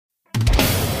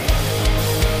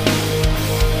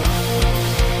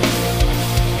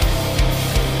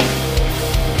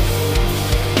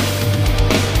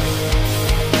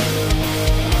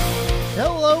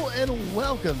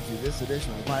welcome to this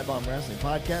edition of the Pipe Bomb Wrestling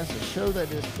Podcast, a show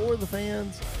that is for the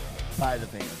fans, by the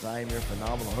fans. I am your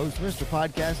phenomenal host, Mr.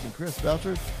 Podcasting, Chris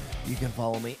Belcher. You can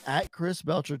follow me at Chris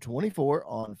Belcher24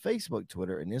 on Facebook,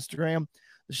 Twitter, and Instagram.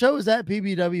 The show is at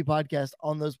PBW Podcast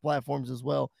on those platforms as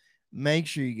well. Make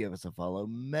sure you give us a follow.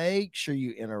 Make sure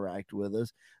you interact with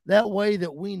us. That way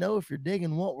that we know if you're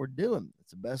digging what we're doing.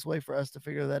 It's the best way for us to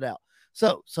figure that out.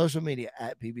 So, social media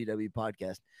at PBW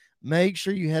Podcast. Make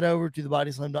sure you head over to the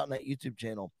bodyslam.net YouTube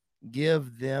channel.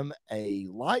 Give them a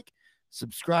like.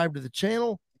 Subscribe to the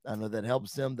channel. I know that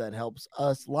helps them. That helps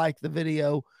us. Like the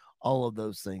video. All of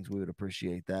those things. We would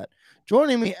appreciate that.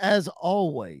 Joining me, as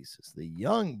always, is the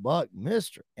young buck,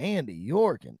 Mr. Andy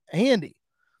York. And Andy,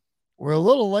 we're a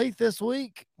little late this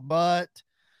week, but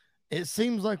it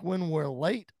seems like when we're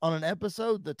late on an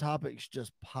episode, the topics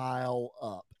just pile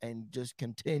up and just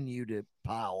continue to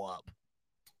pile up.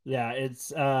 Yeah,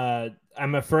 it's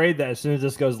I'm afraid that as soon as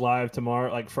this goes live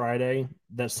tomorrow, like Friday,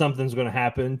 that something's going to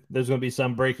happen. There's going to be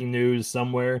some breaking news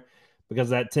somewhere, because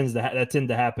that tends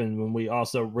to happen when we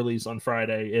also release on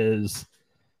Friday. Is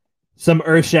some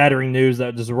earth-shattering news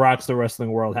that just rocks the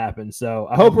wrestling world happens. So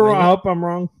I hope I hope I'm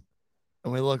wrong,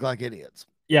 and we look like idiots.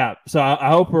 Yeah, so I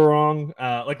hope we're wrong.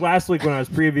 Like last week when I was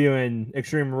previewing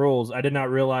Extreme Rules, I did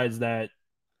not realize that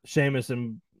Sheamus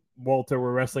and Walter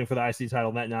were wrestling for the IC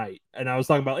title that night. And I was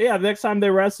talking about, the next time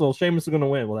they wrestle, Sheamus is going to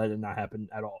win. Well, that did not happen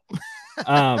at all.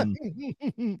 But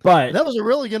that was a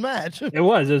really good match. It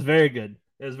was very good.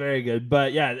 It was very good.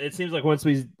 But yeah, it seems like once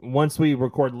we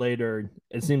record later,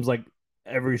 it seems like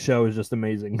every show is just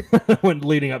amazing when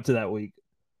leading up to that week.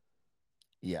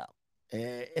 Yeah.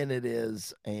 And it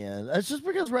is, and that's just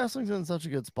because wrestling's in such a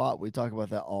good spot. We talk about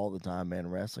that all the time, man.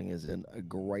 Wrestling is in a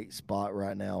great spot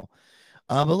right now.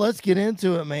 But let's get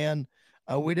into it, man.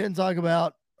 We didn't talk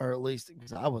about, or at least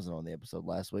because I wasn't on the episode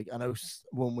last week. I know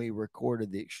when we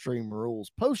recorded the Extreme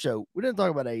Rules post show, we didn't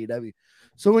talk about AEW.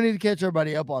 So we need to catch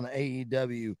everybody up on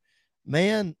AEW.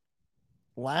 Man,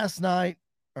 last night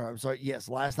as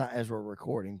we're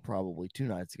recording, probably 2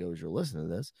 nights ago as you're listening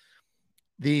to this,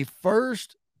 the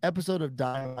first episode of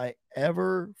Dynamite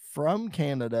ever from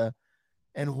Canada.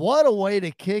 And what a way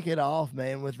to kick it off,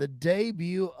 man, with the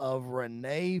debut of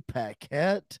Renee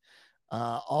Paquette,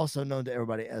 also known to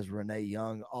everybody as Renee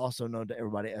Young, also known to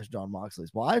everybody as John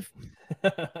Moxley's wife,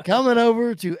 coming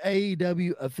over to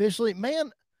AEW officially.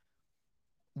 Man,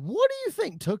 what do you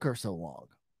think took her so long?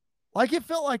 Like, it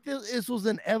felt like this was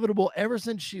inevitable ever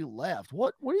since she left.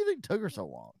 What do you think took her so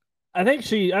long? I think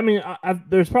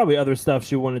there's probably other stuff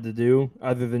she wanted to do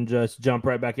other than just jump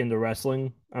right back into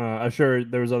wrestling. I'm sure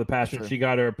there was other passion. Sure. She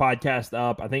got her podcast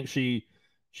up. I think she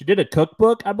did a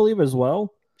cookbook, I believe, as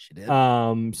well. She did.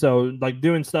 So like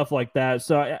doing stuff like that.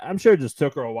 So I'm sure it just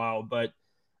took her a while, but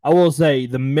I will say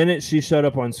the minute she showed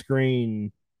up on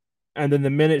screen and then the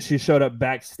minute she showed up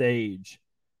backstage,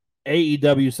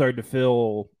 AEW started to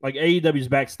feel like AEW's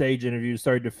backstage interviews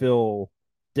started to feel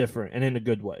different and in a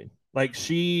good way. Like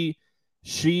she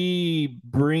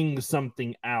brings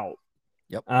something out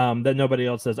that nobody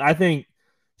else does. I think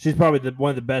she's probably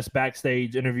one of the best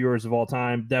backstage interviewers of all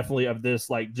time, definitely of this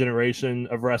like generation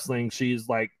of wrestling. She's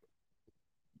like,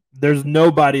 there's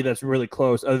nobody that's really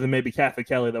close other than maybe Kathy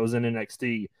Kelly that was in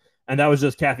NXT. And that was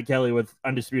just Kathy Kelly with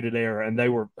Undisputed Era, and they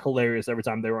were hilarious every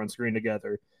time they were on screen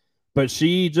together. But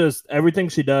everything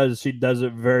she does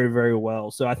it very, very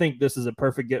well. So I think this is a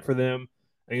perfect get for them.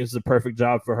 I think this is a perfect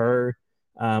job for her.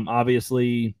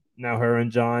 Obviously, now her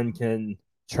and John can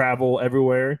travel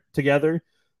everywhere together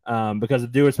because the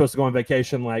dude was supposed to go on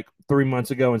vacation like 3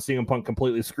 months ago, and CM Punk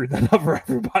completely screwed that up for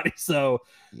everybody. So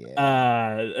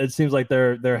it seems like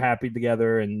they're happy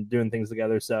together and doing things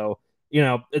together. So,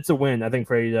 it's a win. I think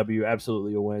for AEW,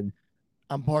 absolutely a win.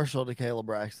 I'm partial to Kayla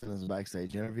Braxton as a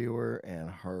backstage interviewer and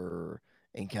her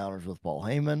encounters with Paul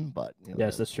Heyman, but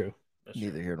yes, that's true.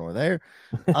 Neither here nor there.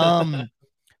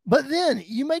 But then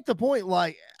you make the point,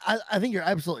 like, I think you're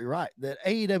absolutely right that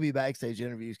AEW backstage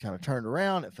interviews kind of turned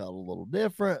around. It felt a little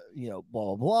different,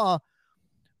 blah, blah.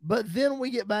 But then we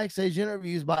get backstage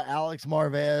interviews by Alex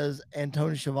Marvez and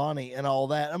Tony Schiavone and all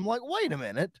that. I'm like, wait a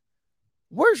minute.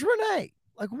 Where's Renee?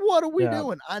 Like, what are we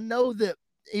doing? I know that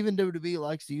even WWE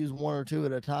likes to use 1 or 2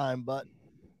 at a time, but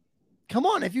come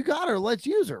on, if you got her, let's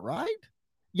use her, right?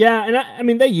 Yeah, and I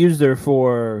mean, they used her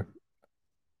for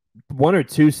 1 or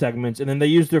 2 segments, and then they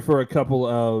used her for a couple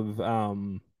of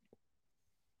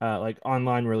like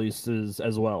online releases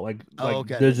as well, like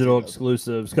digital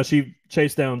exclusives, because she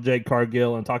chased down Jade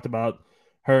Cargill and talked about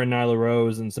her and Nyla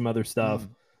Rose and some other stuff.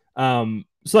 So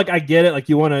like I get it, like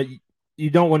you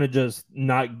don't want to just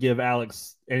not give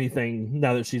Alex anything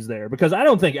now that she's there, because I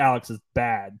don't think Alex is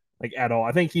bad like at all.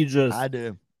 I think I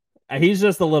do. He's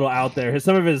just a little out there.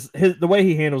 Some of his the way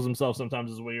he handles himself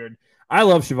sometimes is weird. I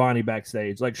love Shivani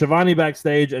backstage, like Shivani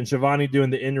backstage, and Shivani doing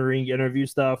the in-ring interview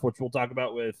stuff, which we'll talk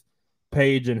about with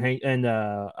Paige and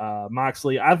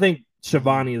Moxley. I think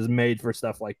Shivani is made for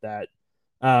stuff like that.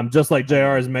 Just like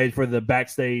JR is made for the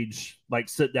backstage, like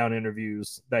sit-down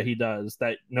interviews that he does,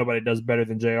 that nobody does better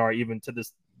than JR. Even to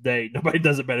this day, nobody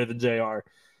does it better than JR.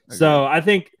 So I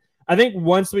think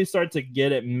once we start to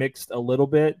get it mixed a little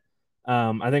bit,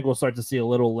 I think we'll start to see a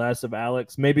little less of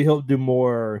Alex. Maybe he'll do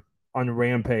more on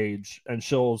Rampage, and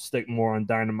she'll stick more on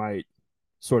Dynamite,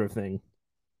 sort of thing.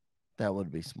 That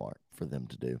would be smart for them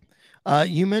to do.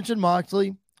 You mentioned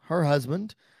Moxley, her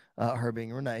husband, her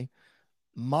being Renee.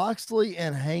 Moxley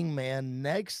and Hangman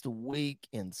next week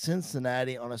in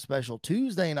Cincinnati on a special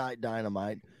Tuesday night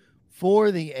Dynamite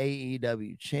for the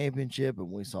AEW Championship. And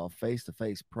we saw a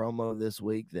face-to-face promo this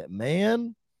week that,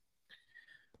 man,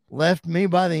 left me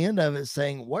by the end of it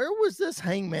saying, where was this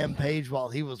Hangman Page while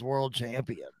he was world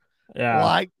champion? Yeah.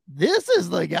 Like, this is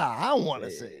the guy I want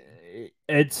to see.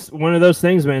 It's one of those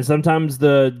things, man. Sometimes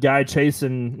the guy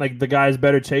chasing, like the guy's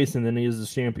better chasing than he is as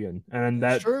champion. And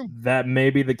that may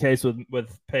be the case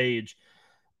with Page.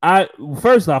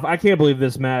 First off, I can't believe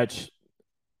this match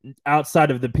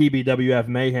outside of the PBWF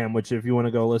Mayhem, which if you want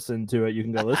to go listen to it, you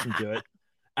can go listen to it.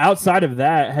 Outside of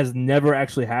that has never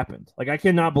actually happened. Like, I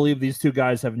cannot believe these two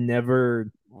guys have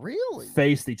never really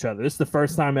faced each other. This is the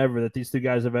first time ever that these two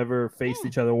guys have ever faced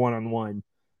each other one-on-one.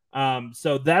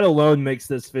 So that alone makes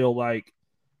this feel like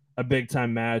a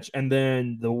big-time match. And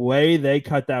then the way they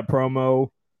cut that promo,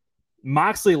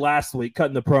 Moxley last week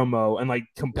cutting the promo and like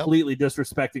completely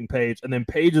disrespecting Paige, and then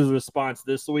Paige's response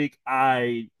this week,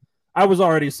 I was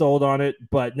already sold on it,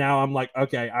 but now I'm like,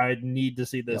 okay, I need to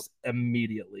see this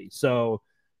immediately. So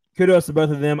kudos to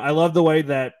both of them. I love the way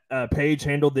that Paige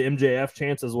handled the MJF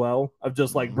chance as well, of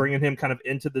just like bringing him kind of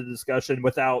into the discussion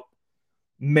without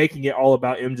making it all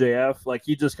about MJF. Like,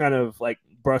 he just kind of like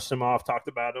brushed him off, talked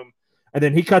about him, and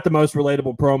then he cut the most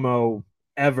relatable promo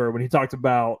ever when he talked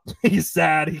about he's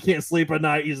sad, he can't sleep at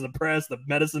night, he's depressed, the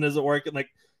medicine isn't working. Like,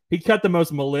 he cut the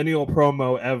most millennial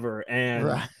promo ever, and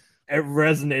it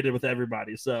resonated with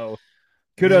everybody. So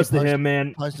kudos to him,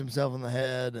 man. Punched himself in the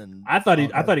head, and I thought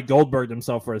he Goldberged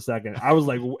himself for a second. I was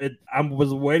like, I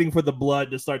was waiting for the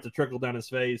blood to start to trickle down his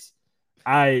face.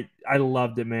 I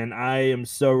loved it, man. I am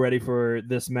so ready for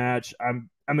this match.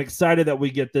 I'm excited that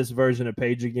we get this version of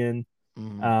Paige again,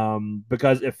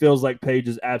 because it feels like Paige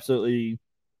is absolutely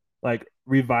like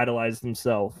revitalized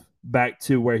himself back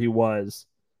to where he was.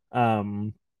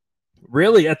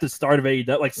 Really at the start of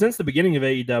AEW, like since the beginning of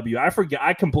AEW,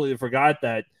 I completely forgot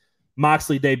that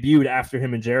Moxley debuted after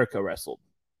him and Jericho wrestled.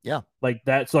 Yeah. Like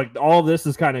that's like all this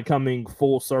is kind of coming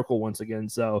full circle once again.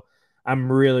 So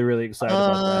I'm really, really excited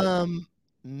about that.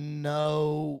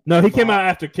 No, he came out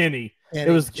after Kenny. It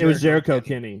was Jericho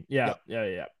Kenny. Yeah.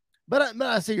 But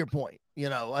I see your point. You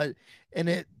know,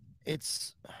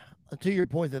 it's to your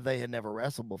point that they had never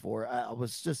wrestled before. I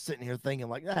was just sitting here thinking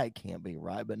like, that can't be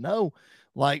right. But no,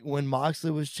 like when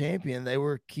Moxley was champion, they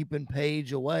were keeping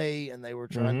Paige away and they were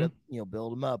trying to,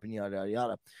 build him up and yada, yada,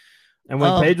 yada. And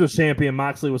when Paige was champion,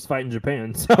 Moxley was fighting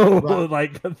Japan. So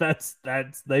like that's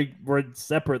they were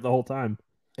separate the whole time.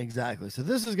 Exactly. So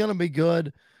this is going to be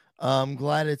good. I'm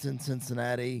glad it's in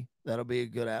Cincinnati. That'll be a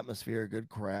good atmosphere, a good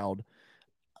crowd.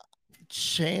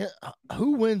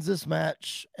 Who wins this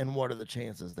match, and what are the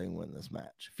chances they win this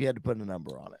match? If you had to put a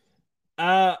number on it,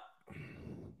 I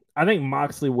think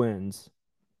Moxley wins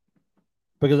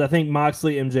because I think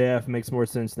Moxley MJF makes more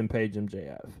sense than Paige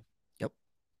MJF. Yep.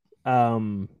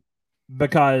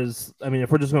 Because I mean,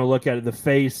 if we're just going to look at it, the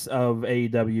face of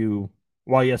AEW,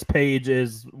 while yes, Paige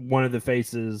is one of the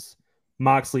faces,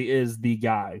 Moxley is the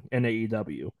guy in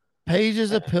AEW. Paige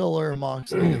is a pillar,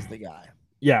 Moxley is the guy.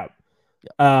 Yeah.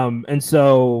 And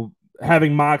so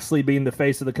having Moxley being the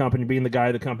face of the company, being the guy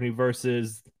of the company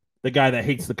versus the guy that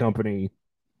hates the company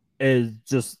is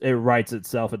just, it writes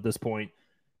itself at this point.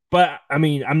 But I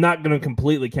mean, I'm not going to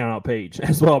completely count out Paige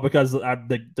as well because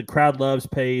the crowd loves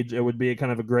Paige. It would be a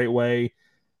kind of a great way.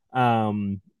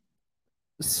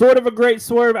 Sort of a great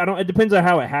swerve. It depends on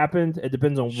how it happened. It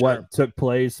depends on what took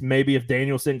place. Maybe if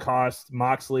Danielson cost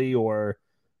Moxley, or,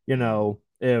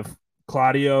 if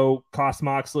Claudio cost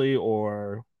Moxley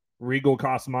or Regal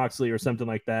cost Moxley or something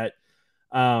like that.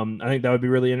 I think that would be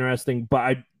really interesting,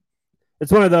 but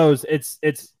it's one of those, it's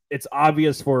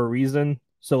obvious for a reason.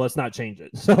 So let's not change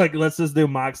it. So like, let's just do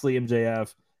Moxley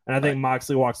MJF. And I think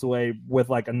Moxley walks away with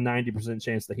like a 90%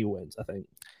 chance that he wins, I think.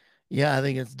 Yeah, I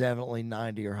think it's definitely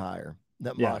 90 or higher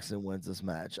that Moxley wins this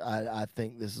match. I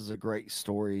think this is a great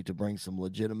story to bring some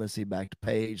legitimacy back to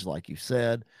Paige, like you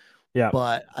said. Yeah.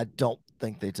 but I don't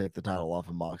think they take the title off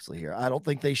of Moxley here. I don't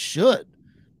think they should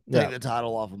take the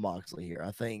title off of Moxley here.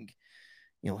 I think,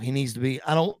 he needs to be,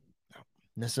 I don't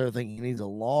necessarily think he needs a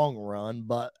long run,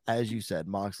 but as you said,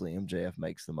 Moxley MJF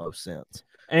makes the most sense.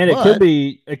 And it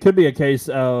could be a case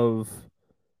of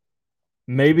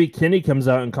maybe Kenny comes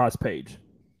out and costs Page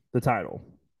the title.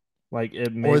 Like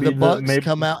it maybe or the Bucks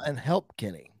come out and help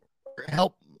Kenny. Or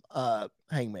help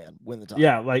Hangman win the title.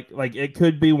 Yeah, like it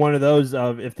could be one of those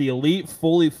of if the Elite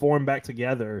fully form back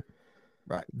together,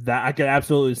 right? That I could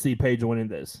absolutely see Page winning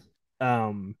this.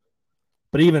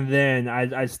 But even then,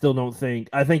 I still don't think.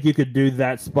 I think you could do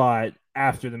that spot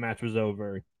after the match was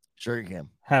over. Sure, you can.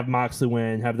 Have Moxley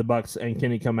win, have the Bucks and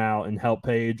Kenny come out and help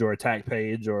Page or attack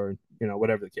Page or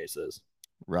whatever the case is.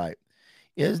 Right.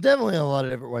 Yeah, there's definitely a lot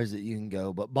of different ways that you can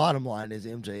go, but bottom line is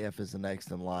MJF is the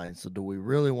next in line. So do we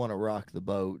really want to rock the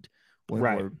boat when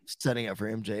we're setting up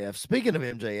for MJF? Speaking of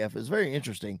MJF, it's very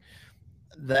interesting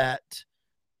that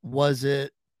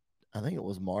I think it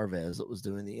was Marvez that was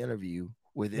doing the interview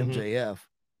with MJF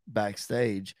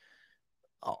backstage.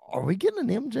 Are we getting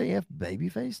an MJF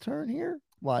babyface turn here?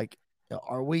 Like,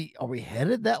 are we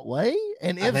headed that way?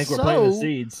 And if I think so, we're planting the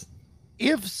seeds.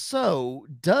 If so,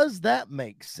 does that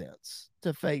make sense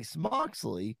to face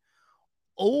Moxley,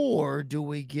 or do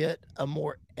we get a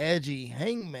more edgy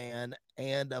Hangman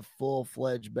and a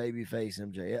full-fledged babyface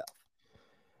MJF?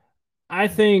 I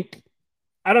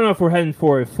don't know if we're heading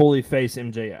for a fully face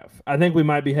MJF. I think we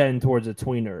might be heading towards a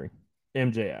tweener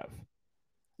MJF.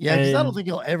 Yeah, because I don't think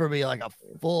he'll ever be like a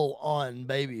full-on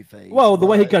babyface. Well, the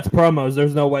way he cuts promos,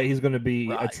 there's no way he's going to be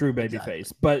a true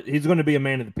babyface. But he's going to be a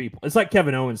man of the people. It's like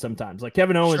Kevin Owens sometimes. Like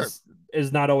Kevin Owens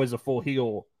is not always a full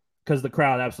heel because the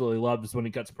crowd absolutely loves when he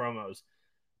cuts promos.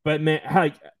 But man,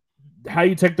 how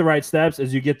you take the right steps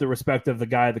is you get the respect of the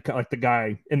guy, the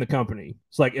guy in the company.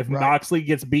 It's like if Moxley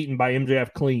gets beaten by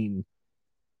MJF clean,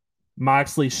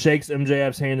 Moxley shakes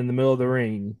MJF's hand in the middle of the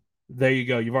ring. There you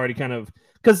go. You've already kind of...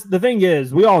 Because the thing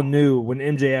is, we all knew when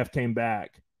MJF came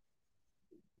back,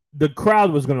 the crowd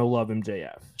was going to love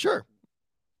MJF. Sure.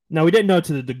 Now, we didn't know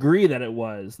to the degree that it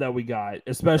was that we got,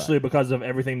 especially because of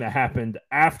everything that happened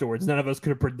afterwards. None of us could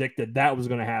have predicted that was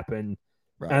going to happen.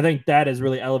 Right. And I think that has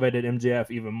really elevated MJF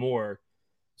even more.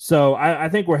 So I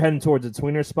think we're heading towards a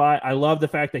tweener spot. I love the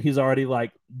fact that he's already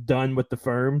like done with the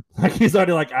firm. Like he's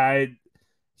already like,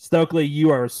 Stokely,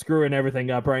 you are screwing everything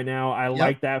up right now. I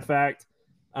like that fact.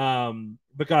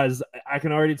 Because I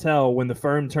can already tell when the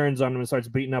firm turns on him and starts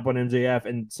beating up on MJF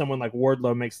and someone like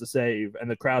Wardlow makes the save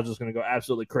and the crowd's just going to go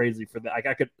absolutely crazy for that. Like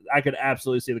I could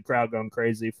absolutely see the crowd going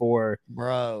crazy for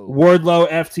Wardlow,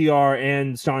 FTR,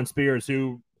 and Shawn Spears,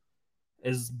 who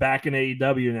is back in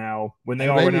AEW now. When they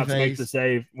all run out to make the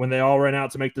save,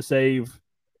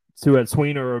 to a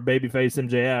tweener or a babyface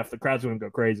MJF, the crowd's going to go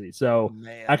crazy. So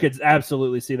I could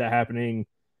absolutely see that happening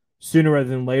sooner rather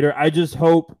than later. I just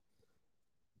hope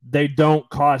they don't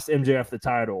cost MJF the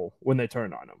title when they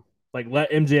turn on him. Like let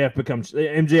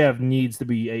MJF needs to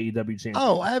be AEW champion.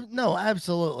 Oh, no,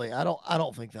 absolutely. I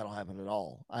don't think that'll happen at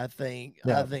all. I think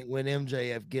when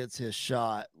MJF gets his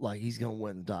shot, like he's going to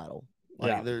win the title.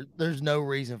 Like there's no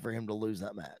reason for him to lose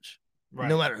that match. Right.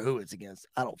 No matter who it's against,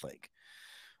 I don't think.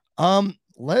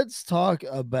 Let's talk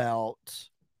about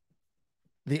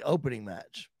the opening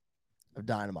match of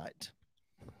Dynamite.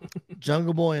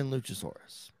 Jungle Boy and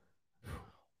Luchasaurus.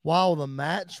 While the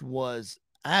match was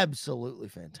absolutely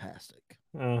fantastic,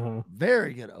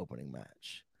 very good opening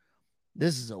match,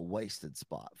 this is a wasted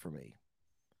spot for me.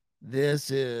 This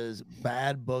is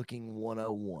bad booking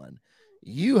 101.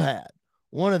 You had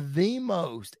one of the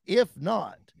most, if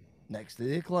not next to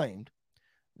the Acclaimed,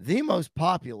 the most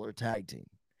popular tag team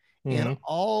in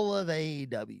all of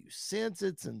AEW since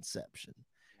its inception,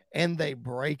 and they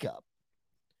break up.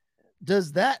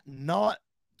 Does that not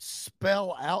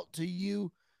spell out to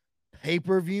you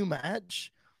pay-per-view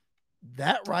match?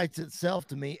 That writes itself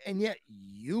to me, and yet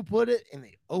you put it in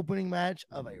the opening match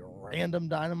of a random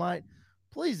Dynamite.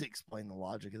 Please explain the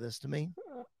logic of this to me.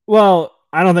 Well,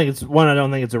 I don't think it's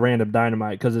a random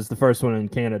Dynamite because it's the first one in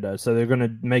Canada, so they're going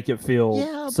to make it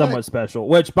feel somewhat special.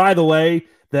 Which, by the way,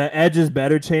 the Edge's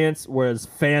better chance was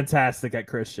fantastic at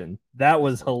Christian. That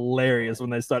was hilarious when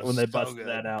they busted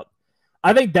that out.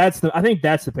 I think that's the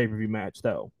pay-per-view match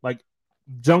though. Like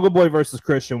Jungle Boy versus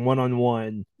Christian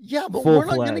 1-on-1. Yeah, but we're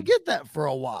not going to get that for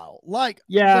a while. Like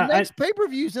the next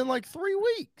pay-per-view's in like 3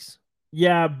 weeks.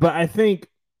 Yeah, but I think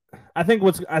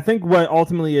what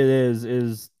ultimately it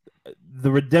is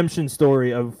the redemption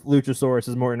story of Luchasaurus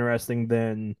is more interesting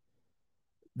than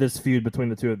this feud between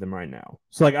the two of them right now.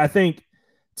 So like I think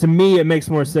to me it makes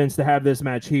more sense to have this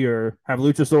match here, have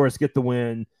Luchasaurus get the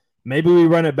win, Maybe we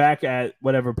run it back at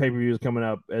whatever pay-per-view is coming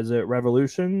up. Is it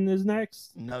Revolution is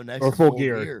next? No, next Or is Full Full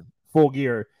Gear? Gear. Full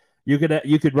Gear. You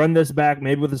could run this back,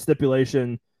 maybe with a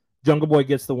stipulation. Jungle Boy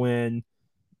gets the win.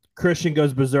 Christian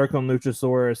goes berserk on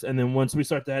Luchasaurus, and then once we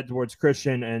start to head towards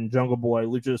Christian and Jungle Boy,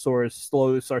 Luchasaurus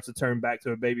slowly starts to turn back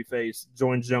to a babyface,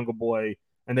 joins Jungle Boy,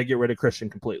 and they get rid of Christian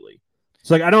completely.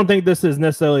 So like, I don't think this is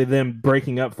necessarily them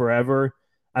breaking up forever.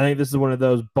 I think this is one of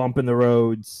those bump in the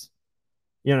roads,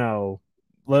 you know,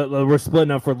 we're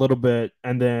splitting up for a little bit,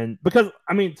 and then because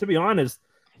I mean, to be honest,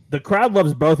 the crowd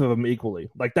loves both of them equally.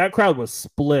 Like that crowd was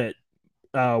split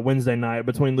Wednesday night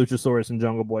between Luchasaurus and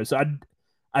Jungle Boy. So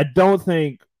I don't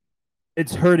think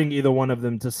it's hurting either one of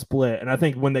them to split. And I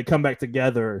think when they come back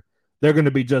together, they're going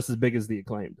to be just as big as the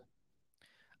Acclaimed.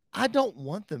 I don't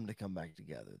want them to come back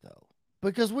together though,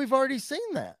 because we've already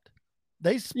seen that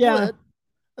they split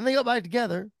and they got back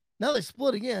together. Now they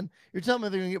split again. You're telling me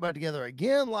they're going to get back together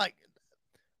again? Like,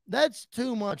 that's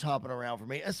too much hopping around for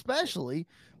me, especially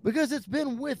because it's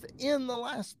been within the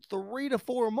last 3 to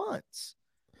 4 months.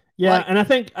 Yeah, like, and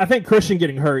I think Christian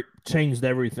getting hurt changed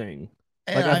everything.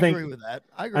 And like, I agree with that.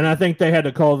 I agree. And I think they had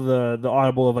to call the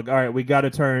audible of like, all right, we got to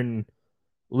turn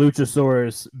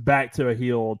Luchasaurus back to a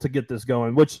heel to get this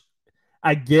going, which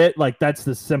I get. Like that's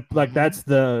that's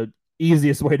the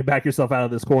easiest way to back yourself out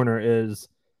of this corner is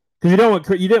because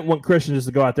you didn't want Christian just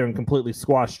to go out there and completely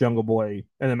squash Jungle Boy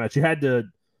in the match. You had to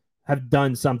have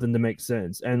done something to make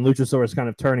sense, and Luchasaurus kind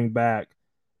of turning back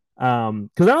because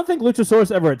I don't think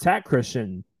Luchasaurus ever attacked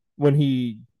Christian when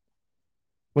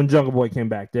Jungle Boy came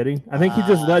back, did he? I think he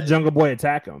just let Jungle Boy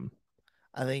attack him.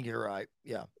 I think you're right.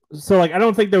 Yeah. So like I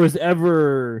don't think there was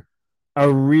ever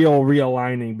a real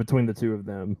realigning between the two of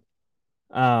them.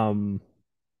 And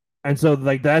so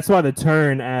like that's why the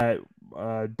turn at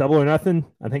Double or Nothing,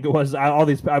 I think it was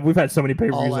we've had so many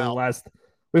pay-per-views over the last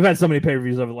over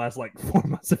the last like 4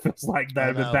 months. It feels like that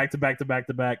have been back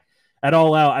to back at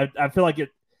All Out. I feel like it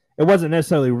wasn't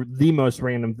necessarily the most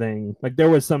random thing. Like there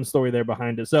was some story there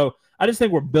behind it. So I just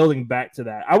think we're building back to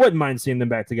that. I wouldn't mind seeing them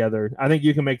back together. I think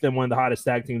you can make them one of the hottest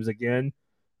tag teams again.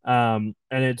 And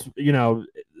it's,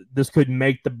 this could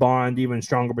make the bond even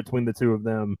stronger between the two of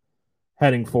them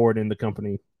heading forward in the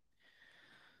company.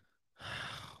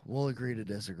 We'll agree to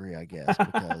disagree, I guess,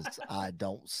 because I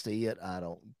don't see it. I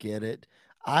don't get it.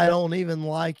 I don't even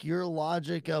like your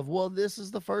logic of, well, this is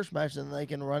the first match and they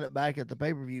can run it back at the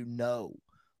pay-per-view. No.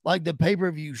 Like the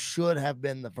pay-per-view should have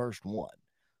been the first one.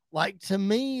 Like to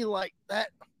me, like that,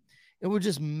 it would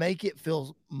just make it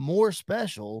feel more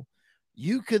special.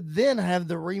 You could then have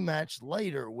the rematch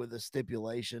later with a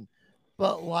stipulation,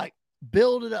 but like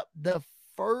build it up. The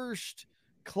first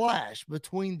clash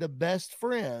between the best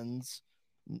friends,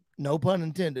 no pun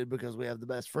intended, because we have the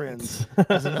best friends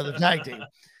as another tag team.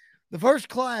 The first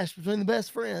clash between the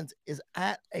best friends is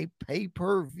at a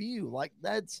pay-per-view. Like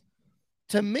that's,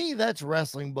 to me, that's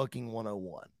wrestling booking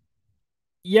 101.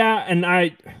 Yeah, and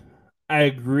I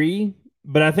agree,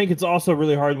 but I think it's also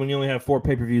really hard when you only have 4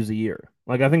 pay-per-views a year.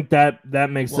 Like I think that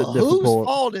makes it difficult. Whose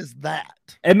fault is that?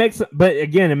 It makes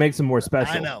it more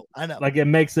special. I know. Like it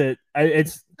makes it.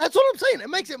 It's that's what I'm saying. It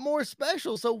makes it more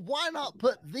special. So why not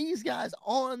put these guys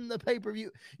on the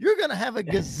pay-per-view? You're gonna have a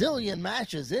gazillion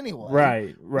matches anyway.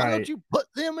 Right. Why don't you put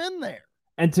them in there?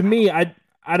 And to me, I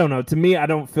don't know. To me, I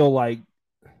don't feel like.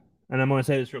 And I'm going to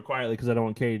say this real quietly because I don't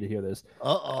want Katie to hear this.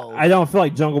 I don't feel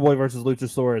like Jungle Boy versus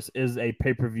Luchasaurus is a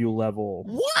pay-per-view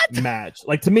level match.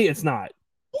 Like, to me, it's not.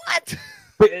 What?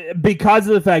 Because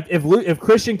of the fact, if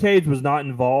Christian Cage was not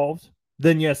involved,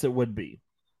 then yes, it would be.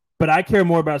 But I care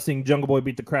more about seeing Jungle Boy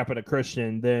beat the crap out of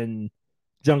Christian than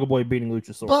Jungle Boy beating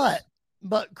Luchasaurus.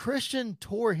 But Christian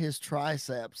tore his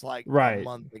triceps like a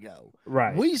month ago.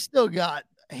 Right. We still got,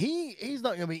 he's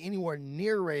not going to be anywhere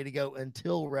near ready to go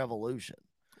until Revolution.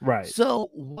 Right.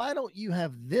 So why don't you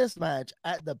have this match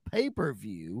at the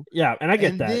pay-per-view? Yeah, and I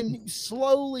get that. And then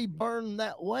slowly burn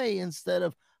that way instead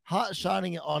of hot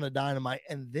shotting it on a Dynamite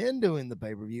and then doing the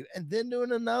pay-per-view and then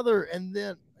doing another. And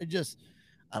then it just,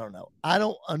 I don't know. I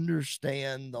don't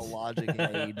understand the logic in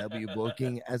AEW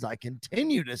booking, as I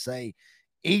continue to say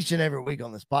each and every week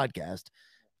on this podcast.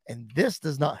 And this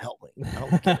does not help me. I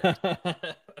don't get it. I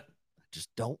just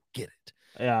don't get it.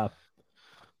 Yeah.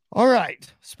 All right.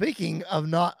 Speaking of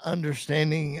not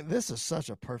understanding, this is such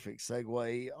a perfect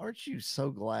segue. Aren't you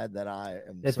so glad that I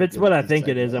am? If it's what I think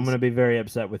it is, I'm going to be very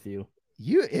upset with you.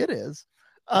 It is.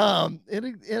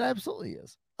 It absolutely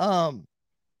is.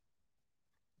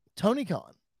 Tony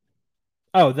Khan.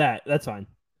 Oh, that's fine.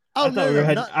 Oh,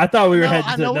 I thought we were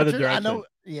heading to another direction.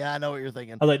 I know what you're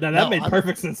thinking. I was like, no, that made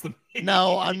perfect sense to me.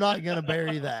 No, I'm not going to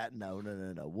bury that. No.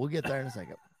 We'll get there in a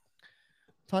second.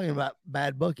 Talking about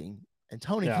bad booking And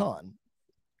Tony Khan,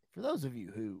 for those of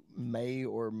you who may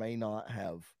or may not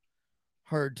have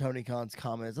heard Tony Khan's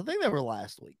comments, I think they were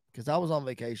last week because I was on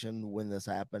vacation when this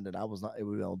happened and I was not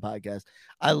able to be on the podcast.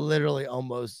 I literally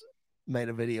almost made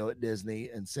a video at Disney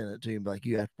and sent it to him like,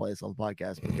 you have to play this on the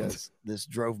podcast because this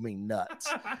drove me nuts.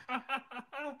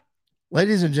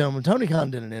 Ladies and gentlemen, Tony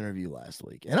Khan did an interview last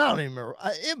week, and I don't even remember.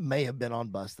 It may have been on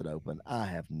Busted Open. I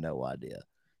have no idea.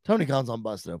 Tony Khan's on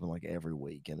Busted Open like every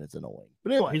week, and it's annoying.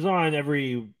 But anyway, he's on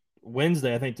every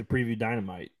Wednesday, I think, to preview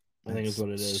Dynamite. I think is what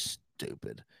it is.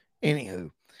 Stupid.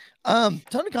 Anywho,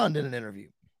 Tony Khan did an interview,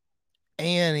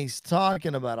 and he's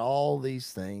talking about all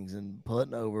these things and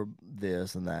putting over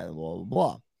this and that and blah blah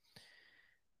blah.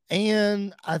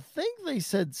 And I think they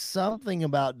said something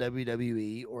about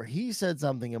WWE, or he said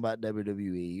something about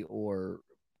WWE, or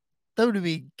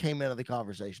WWE came into the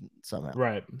conversation somehow.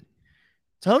 Right.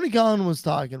 Tony Khan was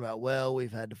talking about, well,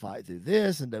 we've had to fight through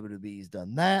this, and WWE's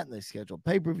done that, and they scheduled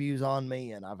pay-per-views on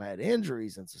me, and I've had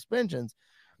injuries and suspensions.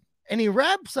 And he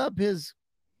wraps up his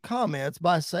comments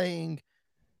by saying,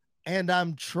 and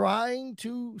I'm trying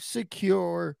to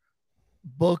secure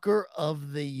Booker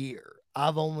of the Year.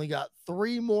 I've only got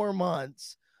 3 more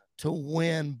months to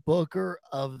win Booker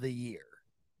of the Year.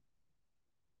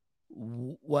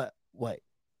 What? Wait,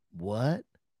 what?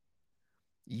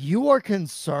 You are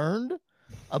concerned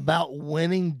about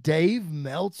winning Dave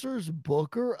Meltzer's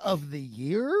Booker of the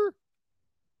Year?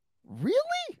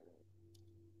 Really?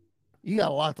 You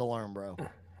got a lot to learn, bro.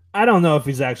 I don't know if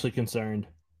he's actually concerned.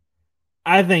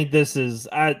 I think this is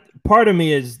part of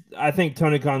me is I think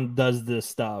Tony Khan does this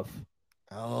stuff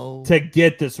to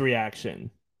get this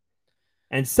reaction.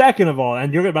 And second of all,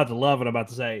 and you're about to love what I'm about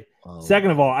to say.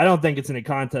 Second of all, I don't think it's in a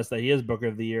contest that he is Booker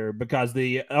of the Year because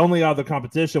the only other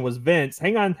competition was Vince.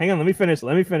 Hang on. Let me finish.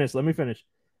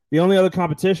 The only other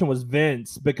competition was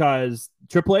Vince because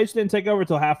Triple H didn't take over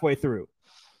until halfway through.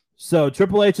 So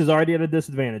Triple H is already at a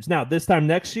disadvantage. Now, this time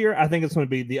next year, I think it's going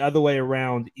to be the other way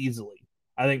around easily.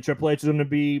 I think Triple H is going to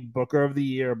be Booker of the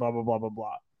Year, blah, blah, blah, blah,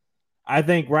 blah. I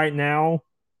think right now,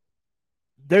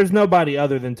 there's nobody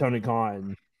other than Tony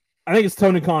Khan. I think it's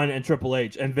Tony Khan and Triple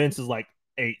H, and Vince is like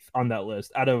 8th on that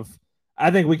list. I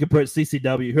think we could put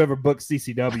CCW, whoever books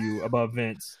CCW, above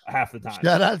Vince half the time.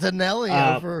 Shout out to Nelly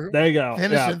for there you go.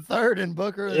 finishing 3rd in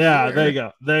Booker of the Year.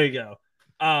 There you go.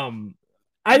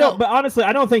 But honestly,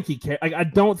 I don't think he cares. I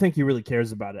don't think he really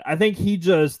cares about it. I think he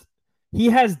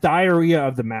has diarrhea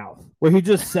of the mouth where he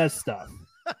just says stuff.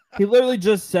 He literally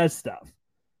just says stuff.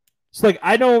 It's like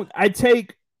I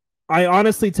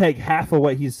honestly take half of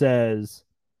what he says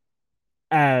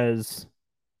as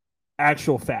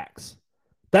actual facts.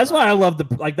 That's why I love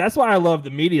the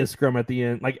media scrum at the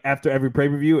end, like after every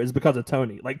pay-per-view, is because of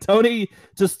Tony. Like Tony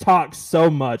just talks so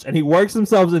much and he works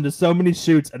himself into so many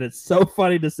shoots, and it's so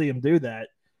funny to see him do that.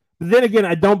 But then again,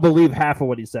 I don't believe half of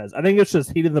what he says. I think it's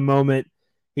just heat of the moment.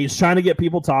 He's trying to get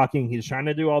people talking. He's trying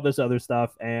to do all this other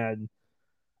stuff, and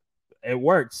it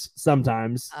works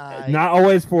sometimes. Not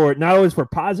always for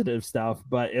positive stuff,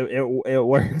 but it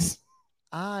works.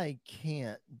 I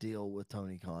can't deal with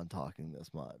Tony Khan talking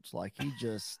this much. Like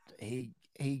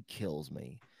he kills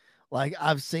me. Like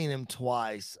I've seen him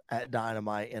twice at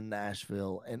Dynamite in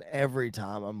Nashville, and every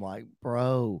time I'm like,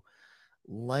 bro,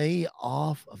 lay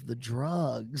off of the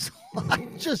drugs.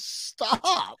 Like just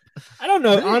stop. I don't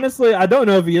know. Honestly, I don't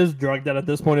know if he is drugged out at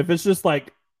this point. If it's just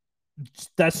like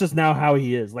that's just now how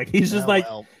he is. Like he's just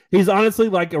he's honestly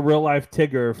like a real life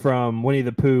Tigger from Winnie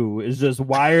the Pooh. Is just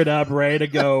wired up, ready to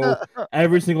go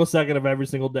every single second of every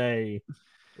single day,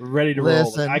 ready to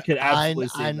roll. Like, I could absolutely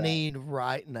see I need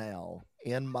right now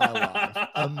in my life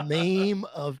a meme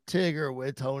of Tigger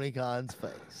with Tony Khan's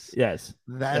face. Yes,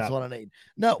 that's what I need.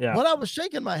 No, what I was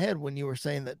shaking my head when you were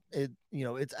saying that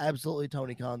it's absolutely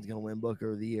Tony Khan's going to win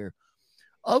Booker of the Year.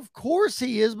 Of course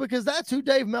he is, because that's who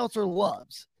Dave Meltzer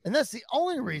loves. And that's the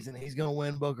only reason he's going to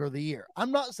win Booker of the Year.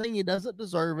 I'm not saying he doesn't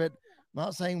deserve it. I'm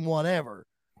not saying whatever.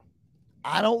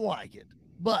 I don't like it.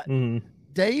 But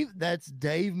that's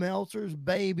Dave Meltzer's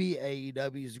baby.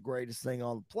 AEW is the greatest thing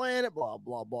on the planet. Blah,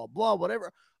 blah, blah, blah,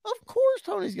 whatever. Of course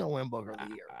Tony's going to win Booker of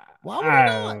the Year. Why would he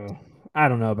not? I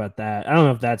don't know about that. I don't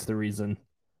know if that's the reason.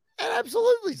 That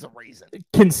absolutely is the reason.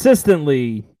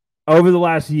 Consistently, over the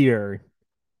last year,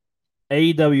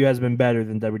 AEW has been better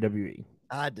than WWE.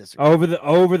 I disagree.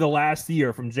 Over the last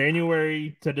year, from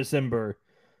January to December,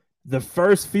 the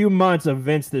first few months of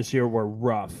Vince this year were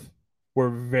rough. Were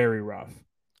very rough.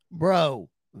 Bro,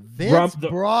 Vince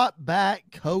brought back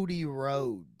Cody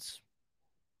Rhodes.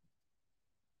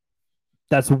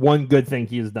 That's one good thing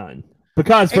he has done.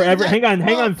 Because for every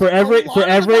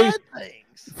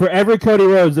Cody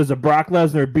Rhodes, there's a Brock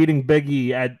Lesnar beating Big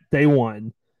E at day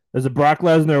one. There's a Brock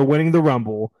Lesnar winning the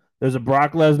Rumble. There's a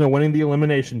Brock Lesnar winning the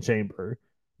Elimination Chamber.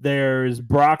 There's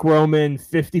Brock Roman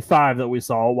 55 that we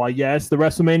saw. While yes, the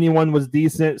WrestleMania one was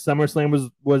decent,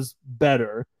 SummerSlam was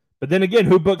better. But then again,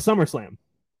 who booked SummerSlam?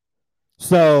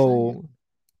 So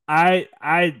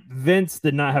I Vince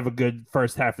did not have a good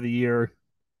first half of the year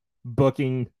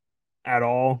booking at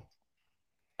all.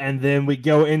 And then we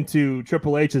go into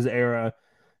Triple H's era.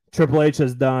 Triple H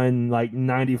has done like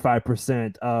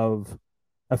 95% of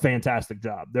a fantastic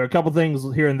job. There are a couple things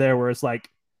here and there where it's like,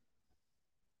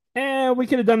 we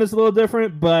could have done this a little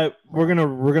different, but we're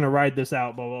gonna ride this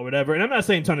out, blah, blah, whatever. And I'm not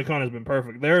saying Tony Khan has been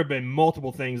perfect. There have been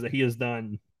multiple things that he has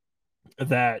done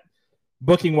that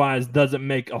booking wise doesn't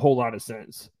make a whole lot of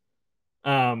sense.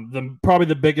 Probably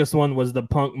the biggest one was the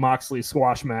Punk Moxley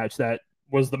squash match. That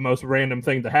was the most random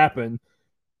thing to happen.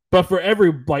 But for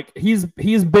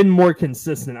he's been more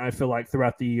consistent, I feel like,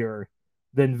 throughout the year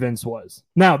than Vince was.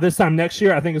 Now, this time next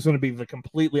year, I think it's going to be the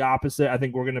completely opposite. I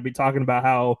think we're going to be talking about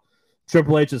how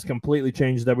Triple H has completely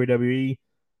changed WWE.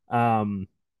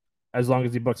 As long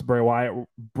as he books Bray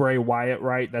Wyatt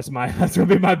right, that's going to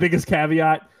be my biggest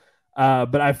caveat.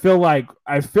 But I feel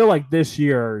like this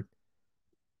year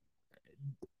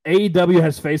AEW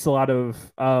has faced a lot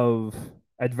of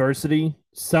adversity.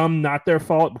 Some not their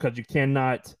fault because you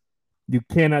cannot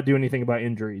do anything about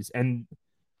injuries. And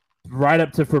right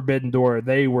up to Forbidden Door,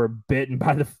 they were bitten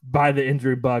by the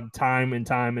injury bug time and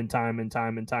time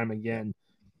again.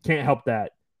 Can't help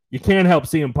that. You can't help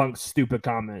CM Punk's stupid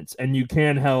comments, and you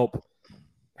can't help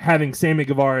having Sammy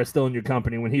Guevara still in your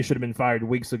company when he should have been fired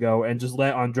weeks ago, and just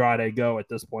let Andrade go at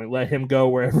this point. Let him go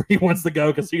wherever he wants to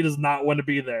go because he does not want to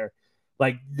be there.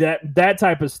 Like that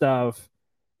type of stuff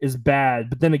is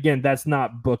bad. But then again, that's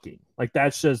not booking. Like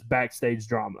that's just backstage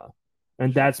drama.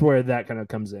 And that's where that kind of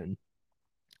comes in.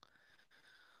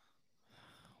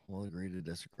 We'll agree to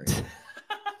disagree.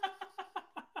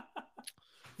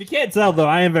 You can't tell, though.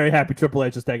 I am very happy Triple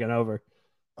H is taking over.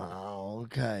 Oh,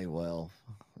 okay. Well,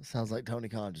 it sounds like Tony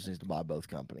Khan just needs to buy both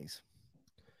companies.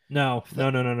 No.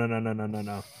 Let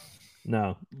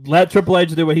Triple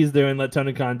H do what he's doing. Let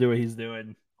Tony Khan do what he's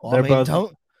doing. Well,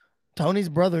 both. Tony's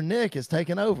brother Nick is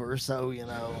taking over, so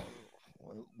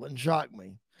wouldn't shock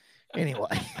me.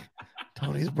 Anyway,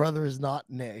 Tony's brother is not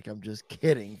Nick. I'm just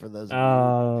kidding. For those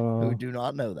of you who do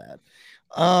not know that.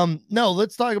 No,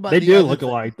 let's talk about. They do look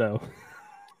alike, though.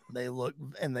 They look,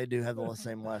 and they do have the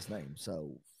same last name.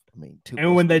 So,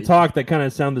 and when they talk, they kind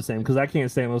of sound the same because I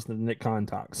can't stand listening to Nick Khan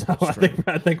talk. So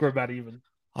I think we're about even.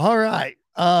 All right.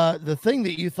 The thing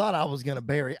that you thought I was going to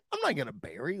bury, I'm not going to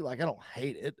bury. Like, I don't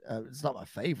hate it. It's not my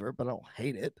favorite, but I don't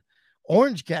hate it.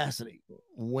 Orange Cassidy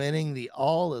winning the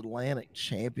All Atlantic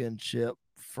Championship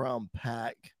from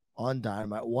Pac on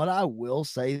Dynamite. What I will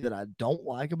say that I don't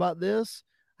like about this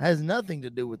has nothing to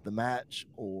do with the match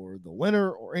or the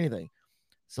winner or anything.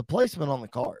 It's the placement on the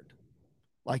card.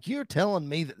 Like, you're telling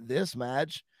me that this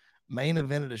match main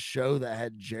evented a show that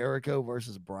had Jericho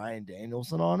versus Bryan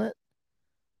Danielson on it.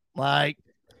 Like,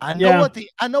 I know what the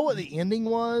ending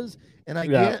was, and I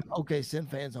get, okay, send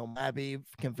fans home happy,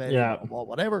 confetti, blah, blah,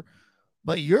 whatever.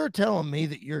 But you're telling me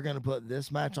that you're going to put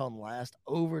this match on last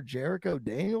over Jericho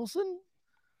Danielson?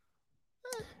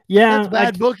 Yeah, that's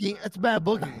bad booking. That's bad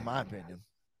booking, in my opinion.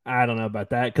 I don't know about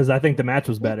that because I think the match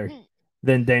was better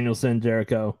than Danielson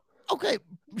Jericho. Okay,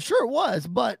 sure it was,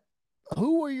 but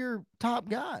who were your top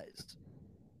guys?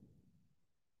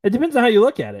 It depends on how you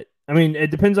look at it. I mean,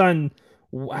 it depends on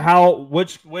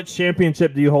which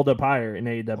championship do you hold up higher in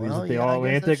AEW? Well, is it the All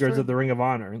Atlantic or is it the Ring of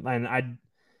Honor? And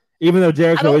even though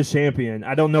Jericho is champion,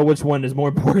 I don't know which one is more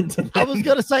important to them. I was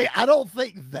gonna say I don't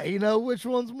think they know which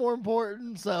one's more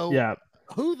important. So yeah,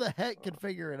 who the heck can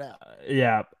figure it out?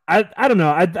 I don't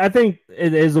know. I think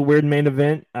it is a weird main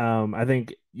event. I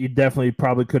think you definitely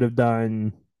probably could have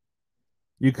done.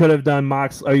 You could have done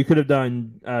you could have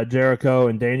done Jericho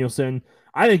and Danielson.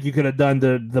 I think you could have done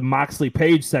the Moxley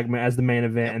Page segment as the main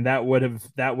event, and that would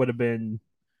have been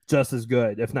just as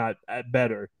good, if not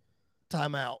better.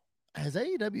 Timeout. Has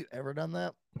AEW ever done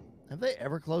that? Have they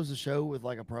ever closed a show with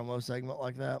like a promo segment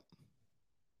like that?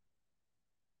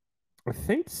 I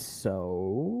think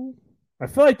so. I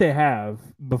feel like they have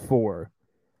before.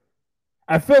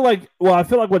 I feel like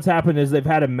what's happened is they've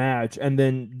had a match, and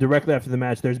then directly after the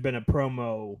match, there's been a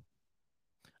promo.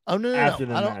 Oh no! After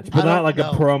the match, but not like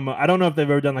a promo. I don't know if they've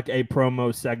ever done like a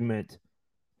promo segment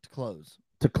to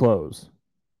close.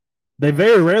 They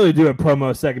very rarely do a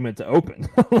promo segment to open.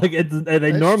 Like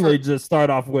they normally just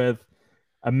start off with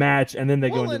a match and then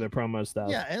they go into their promo stuff.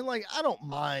 Yeah, and like I don't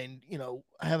mind,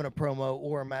 having a promo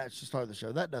or a match to start the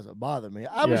show. That doesn't bother me.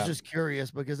 I was just curious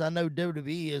because I know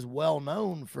WWE is well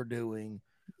known for doing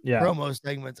promo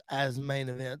segments as main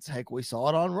events. Heck, we saw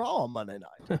it on Raw on Monday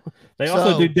night. They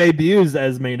also do debuts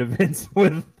as main events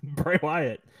with Bray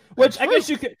Wyatt, which I guess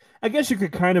you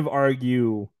could kind of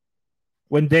argue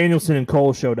when Danielson and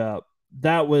Cole showed up.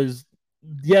 That was,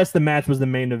 yes, the match was the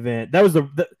main event. That was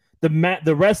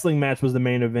the wrestling match was the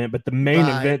main event, but the main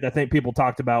event I think people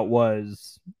talked about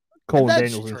was Cole and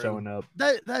Danielson showing up.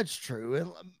 That's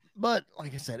true. But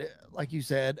like I said, like you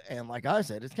said, and like I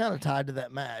said, it's kind of tied to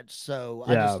that match. So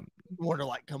I just wonder,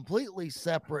 like, completely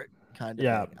separate kind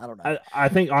of thing. I don't know. I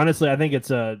think, honestly,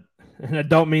 it's and I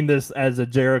don't mean this as a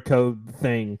Jericho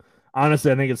thing.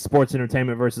 Honestly, I think it's sports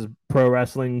entertainment versus pro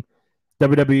wrestling.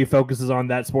 WWE focuses on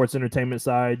that sports entertainment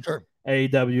side. Sure.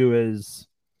 AEW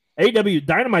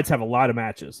Dynamites have a lot of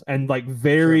matches and like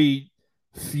very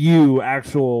few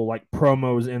actual like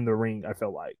promos in the ring. I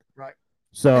feel like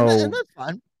so and that's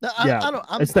fine.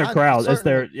 It's their crowd. It's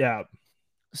their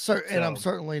and I'm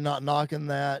certainly not knocking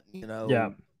that. You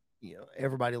know,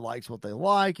 everybody likes what they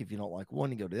like. If you don't like one,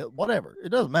 you go to the other. Whatever. It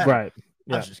doesn't matter. Right.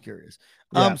 I was just curious.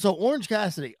 So Orange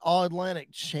Cassidy, All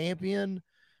Atlantic champion.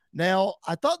 Now,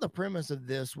 I thought the premise of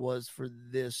this was for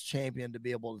this champion to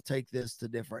be able to take this to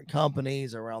different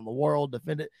companies around the world,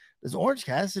 defend it. Does Orange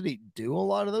Cassidy do a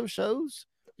lot of those shows?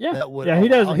 Yeah, he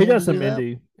does. He does some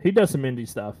indie. He does some indie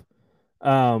stuff.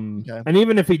 And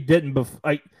even if he didn't,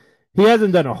 he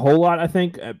hasn't done a whole lot. I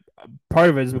think part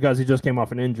of it is because he just came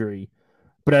off an injury,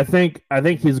 but I think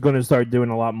he's going to start doing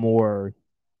a lot more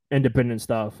independent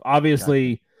stuff.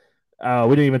 Obviously, we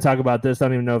didn't even talk about this. I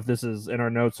don't even know if this is in our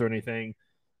notes or anything.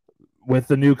 With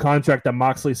the new contract that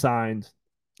Moxley signed,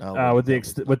 with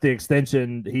the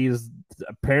extension, he's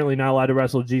apparently not allowed to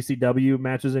wrestle GCW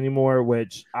matches anymore,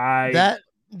 which I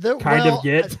kind of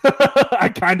get.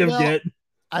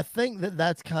 I think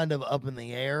that's kind of up in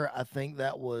the air. I think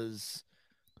that was,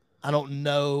 I don't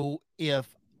know if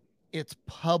it's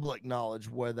public knowledge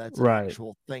where that's an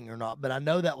actual thing or not, but I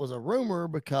know that was a rumor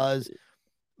because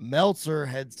Meltzer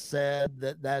had said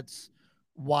that that's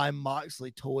why Moxley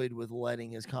toyed with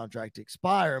letting his contract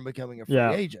expire and becoming a free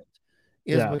agent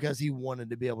is because he wanted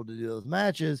to be able to do those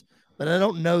matches. But I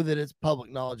don't know that it's public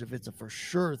knowledge if it's a for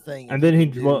sure thing. And then he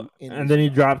dropped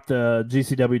the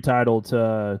GCW title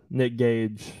to Nick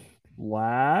Gage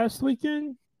last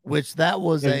weekend, which that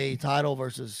was a title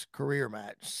versus career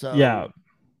match. So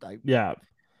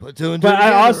put two and two. But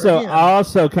I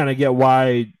also kind of get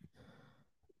why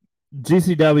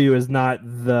GCW is not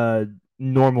the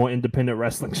normal independent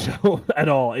wrestling show at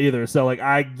all either. So like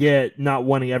I get not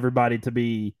wanting everybody to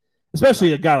be,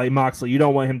 especially a guy like Moxley, you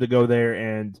don't want him to go there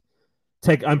and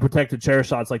take unprotected chair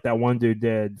shots like that one dude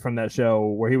did from that show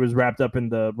where he was wrapped up in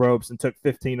the ropes and took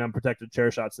 15 unprotected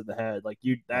chair shots to the head. Like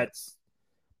you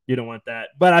don't want that.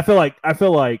 But I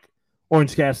feel like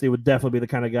Orange Cassidy would definitely be the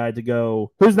kind of guy to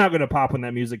go, who's not going to pop when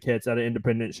that music hits at an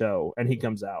independent show and he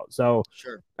comes out. So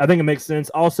I think it makes sense.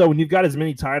 Also, when you've got as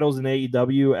many titles in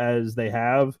AEW as they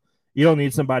have, you don't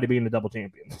need somebody being the double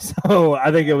champion. So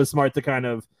I think it was smart to kind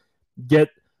of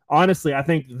honestly, I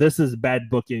think this is bad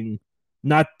booking.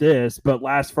 Not this, but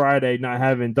last Friday, not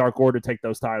having Dark Order take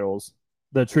those titles,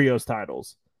 the trios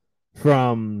titles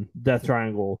from Death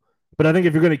Triangle. But I think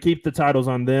if you're going to keep the titles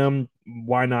on them,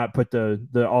 why not put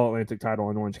the All Atlantic title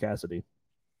on Orange Cassidy?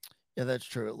 Yeah, that's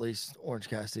true. At least Orange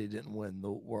Cassidy didn't win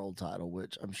the world title,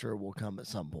 which I'm sure will come at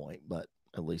some point, but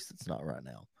at least it's not right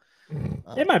now.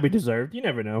 It might be deserved. You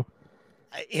never know.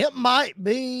 It might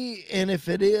be, and if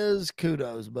it is,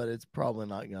 kudos, but it's probably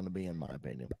not going to be, in my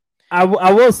opinion. I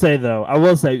will say,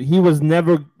 he was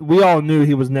never, we all knew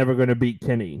he was never going to beat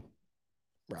Kenny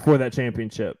for that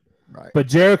championship. Right. But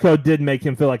Jericho did make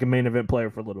him feel like a main event player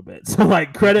for a little bit. So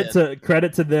like credit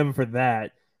to them for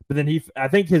that. But then I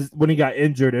think when he got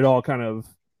injured, it all kind of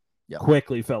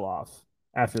quickly fell off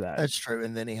after that. That's true.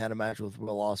 And then he had a match with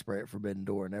Will Ospreay at Forbidden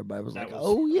Door, and everybody was like,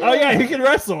 oh yeah, he can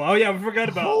wrestle. Oh yeah, we forgot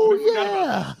about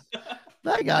that.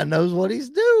 That guy knows what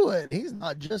he's doing. He's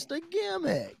not just a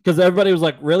gimmick. Because everybody was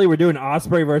like, really? We're doing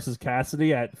Ospreay versus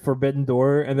Cassidy at Forbidden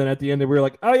Door? And then at the end, we were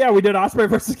like, oh, yeah, we did Ospreay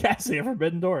versus Cassidy at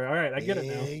Forbidden Door. All right, I get it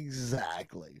now.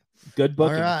 Exactly. Good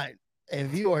booking. All right.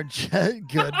 If you are just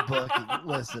good booking,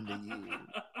 listen to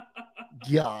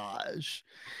you. Gosh.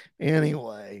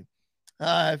 Anyway,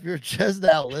 if you're just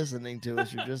now listening to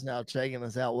us, you're just now checking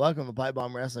us out, welcome to Pipe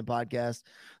Bomb Wrestling Podcast,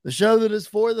 the show that is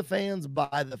for the fans,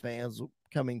 by the fans,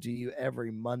 coming to you every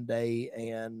Monday.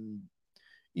 And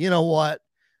you know what?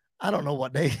 I don't know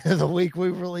what day of the week we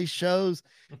release shows.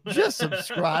 Just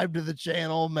subscribe to the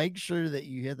channel. Make sure that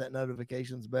you hit that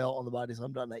notifications bell on the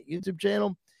bodyslam.net YouTube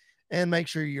channel. And make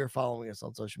sure you're following us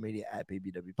on social media at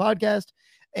PBW Podcast.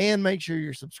 And make sure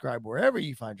you're subscribed wherever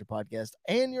you find your podcast.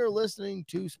 And you're listening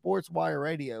to Sports Wire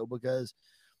Radio, because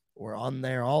we're on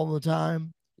there all the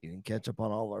time. You can catch up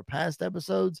on all our past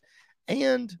episodes.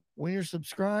 And when you're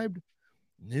subscribed,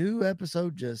 new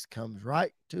episode just comes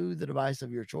right to the device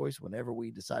of your choice whenever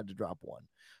we decide to drop one,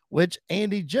 which,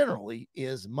 Andy, generally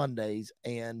is Mondays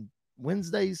and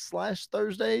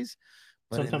Wednesdays/Thursdays.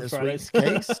 But sometimes in this Fridays.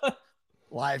 week's case,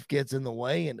 life gets in the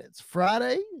way and it's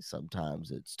Friday.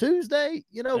 Sometimes it's Tuesday.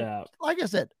 Like I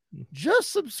said,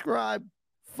 just subscribe,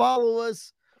 follow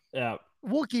us. Yeah.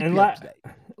 We'll keep you up to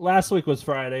date. Last week was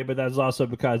Friday, but that was also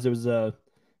because it was a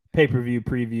pay-per-view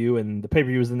preview, and the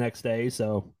pay-per-view was the next day,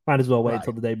 so might as well wait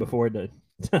until the day before to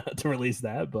release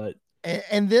that. But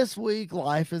and this week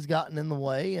life has gotten in the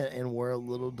way, and we're a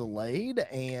little delayed,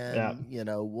 and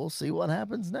we'll see what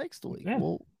happens next week.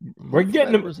 Yeah. We're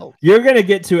getting results. You're gonna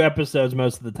get 2 episodes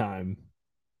most of the time.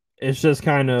 It's just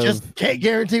kind of just can't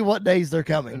guarantee what days they're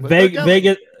coming.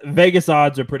 Vegas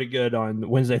odds are pretty good on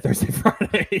Wednesday, Thursday,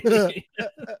 Friday.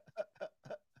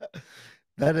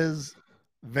 That is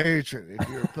very true. If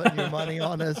you're putting your money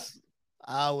on us,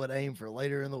 I would aim for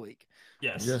later in the week.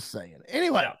 Yes. Just saying.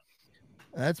 Anyway,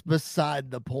 that's beside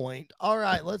the point. All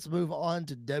right, let's move on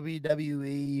to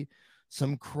WWE.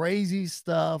 Some crazy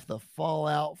stuff, the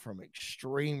fallout from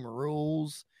Extreme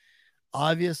Rules.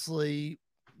 Obviously,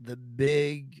 the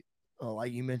big,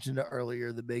 like you mentioned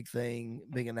earlier, the big thing,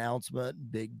 big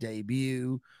announcement, big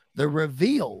debut, the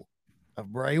reveal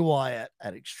of Bray Wyatt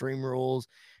at Extreme Rules.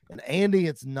 And Andy,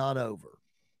 it's not over.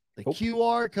 The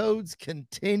QR codes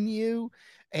continue,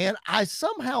 and I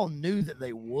somehow knew that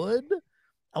they would.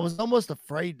 I was almost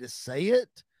afraid to say it,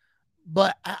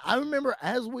 but I remember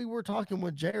as we were talking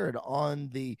with Jared on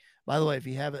the, by the way, if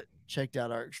you haven't checked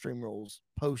out our Extreme Rules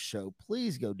post show,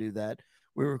 please go do that.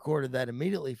 We recorded that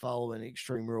immediately following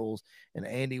Extreme Rules, and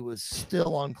Andy was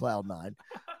still on cloud 9.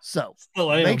 So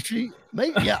make sure you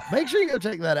go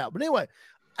check that out. But anyway,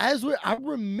 I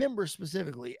remember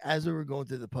specifically as we were going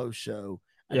through the post show,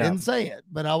 I didn't say it,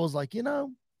 but I was like,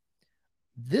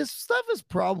 this stuff is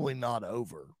probably not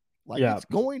over. It's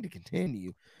going to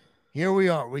continue. Here we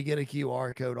are. We get a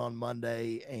QR code on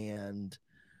Monday, and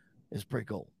it's pretty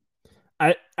cool.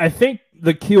 I think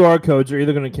the QR codes are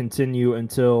either going to continue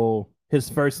until his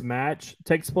first match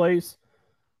takes place,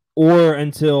 or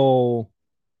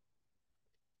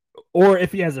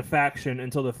if he has a faction,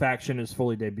 until the faction is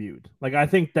fully debuted. I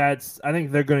think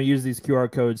they're going to use these QR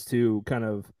codes to kind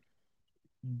of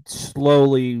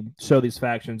slowly show these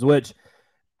factions, which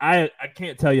I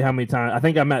can't tell you how many times. I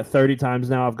think I'm at 30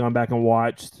 times now. I've gone back and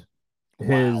watched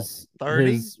his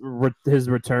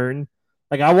return.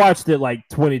 I watched it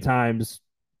 20 times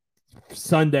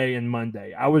Sunday and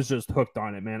Monday. I was just hooked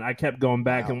on it, man. I kept going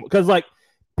back and because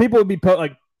people would be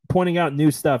pointing out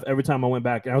new stuff every time I went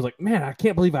back, and I was like, man, I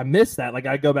can't believe I missed that.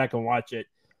 I go back and watch it.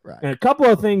 Right. And a couple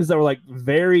of things that were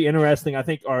very interesting, I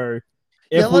think, are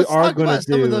let's talk about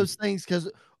some of those things,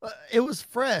 because it was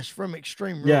fresh from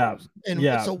Extreme Rules.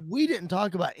 So we didn't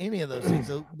talk about any of those things.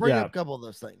 So bring up a couple of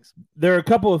those things. There are a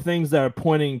couple of things that are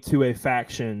pointing to a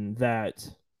faction that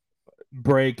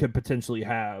Bray could potentially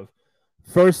have.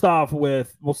 First off,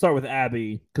 we'll start with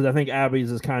Abby, because I think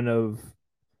Abby's is kind of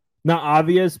not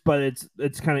obvious, but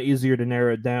it's kind of easier to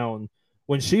narrow it down.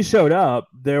 When she showed up,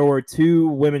 there were 2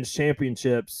 women's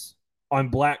championships on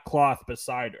black cloth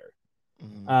beside her.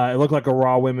 It looked like a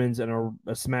Raw Women's and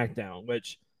a SmackDown,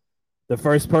 which the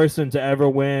first person to ever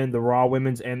win the Raw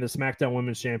Women's and the SmackDown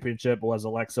Women's Championship was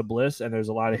Alexa Bliss, and there's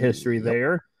a lot of history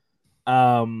there.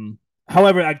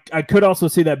 However, I could also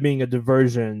see that being a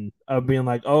diversion of being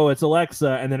it's Alexa,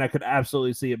 and then I could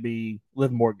absolutely see it be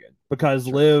Liv Morgan, because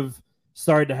Liv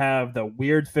started to have the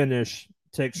weird finish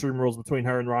to Extreme Rules between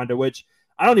her and Ronda, which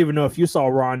I don't even know if you saw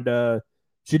Ronda.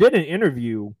 She did an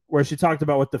interview where she talked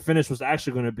about what the finish was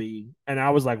actually going to be, and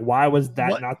I was like, "Why was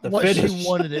that not the finish?" What she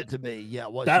wanted it to be,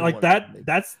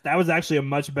 that was actually a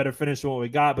much better finish than what we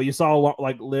got. But you saw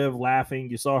Liv laughing,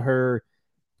 you saw her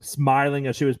smiling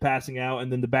as she was passing out,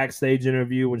 and then the backstage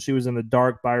interview when she was in the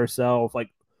dark by herself.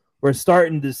 We're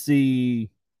starting to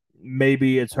see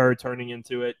maybe it's her turning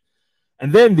into it.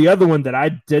 And then the other one that I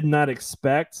did not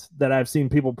expect, that I've seen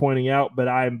people pointing out, but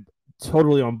I'm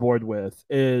totally on board with,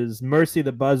 is Mercy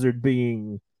the Buzzard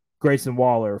being Grayson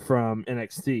Waller from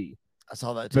NXT. I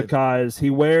saw that too. Because he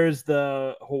wears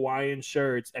the Hawaiian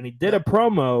shirts, and he did a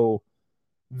promo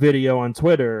video on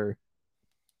Twitter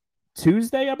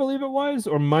Tuesday, I believe it was,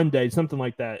 or Monday, something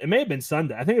like that. It may have been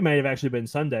Sunday. I think it may have actually been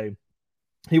Sunday.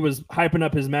 He was hyping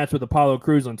up his match with Apollo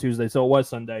Crews on Tuesday, so it was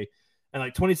Sunday.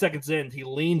 And 20 seconds in, he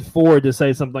leaned forward to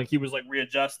say something, he was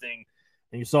readjusting.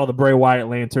 and you saw the Bray Wyatt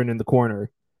lantern in the corner.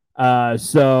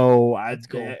 That's cool.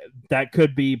 That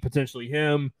could be potentially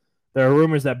him. There are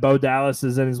rumors that Bo Dallas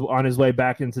is on his way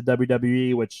back into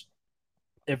WWE, which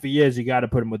if he is, you got to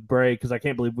put him with Bray because I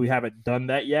can't believe we haven't done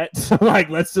that yet. So like,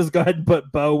 let's just go ahead and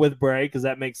put Bo with Bray because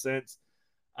that makes sense.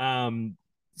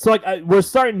 So like we're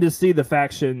starting to see the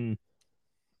faction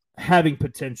having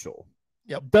potential.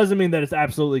 Yep. Doesn't mean that it's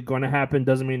absolutely going to happen.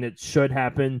 Doesn't mean it should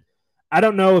happen. I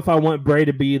don't know if I want Bray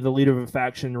to be the leader of a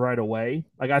faction right away.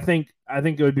 Like I think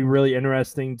it would be really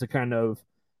interesting to kind of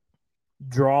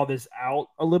draw this out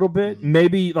a little bit.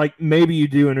 Mm-hmm. Maybe you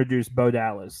do introduce Bo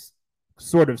Dallas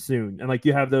sort of soon, and like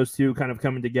you have those two kind of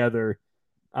coming together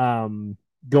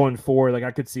going forward. Like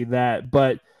I could see that,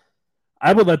 but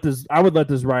I would let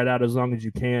this ride out as long as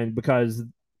you can because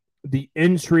the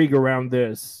intrigue around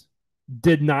this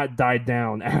did not die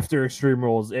down after Extreme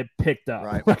Rules. It picked up.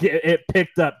 Right. Like it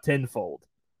picked up tenfold.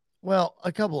 Well,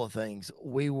 a couple of things.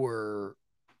 We were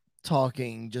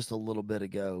talking just a little bit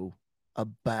ago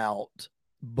about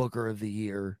Booker of the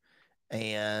Year,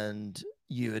 and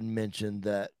you had mentioned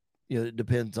that it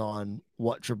depends on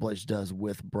what Triple H does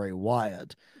with Bray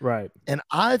Wyatt. Right. And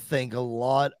I think a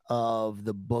lot of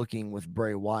the booking with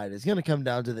Bray Wyatt is going to come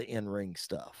down to the in-ring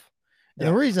stuff. And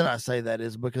the reason I say that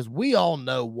is because we all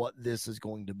know what this is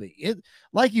going to be. It,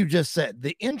 like you just said,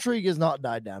 the intrigue has not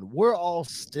died down. We're all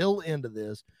still into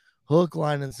this hook,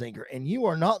 line, and sinker. And you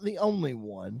are not the only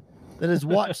one that has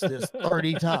watched this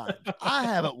 30 times. I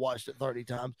haven't watched it 30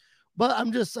 times, but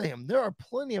I'm just saying there are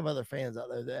plenty of other fans out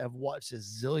there that have watched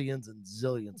this zillions and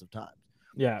zillions of times.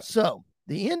 Yeah. So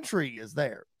the intrigue is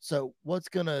there. So what's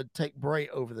going to take Bray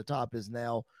over the top is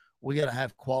now we got to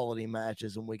have quality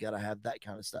matches and we got to have that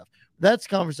kind of stuff. That's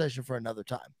conversation for another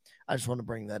time. I just want to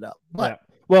bring that up. But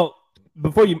well,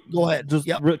 before you go ahead, just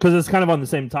because it's kind of on the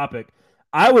same topic,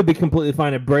 I would be completely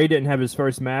fine if Bray didn't have his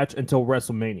first match until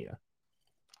WrestleMania.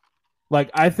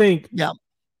 Like I think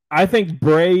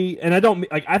Bray, and I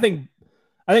don't like. I think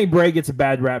Bray gets a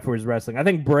bad rap for his wrestling. I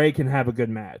think Bray can have a good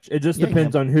match. It just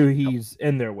depends on who he's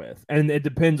in there with, and it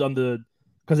depends on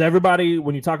because everybody,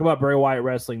 when you talk about Bray Wyatt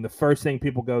wrestling, the first thing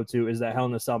people go to is that Hell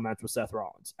in a Cell match with Seth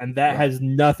Rollins, and that has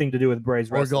nothing to do with Bray's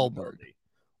wrestling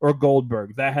or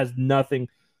Goldberg. That has nothing.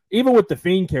 Even with the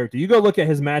Fiend character, you go look at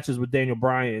his matches with Daniel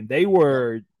Bryan. They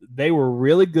were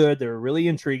really good. They were really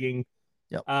intriguing.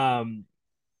 Yep.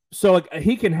 So like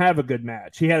he can have a good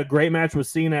match. He had a great match with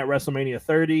Cena at WrestleMania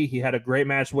 30. He had a great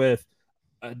match with,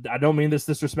 I don't mean this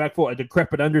disrespectful, a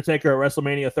decrepit Undertaker at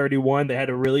WrestleMania 31. They had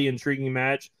a really intriguing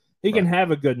match. He can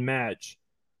have a good match,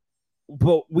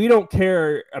 but we don't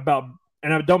care about,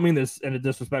 and I don't mean this in a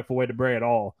disrespectful way to Bray at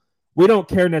all. We don't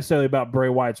care necessarily about Bray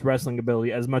Wyatt's wrestling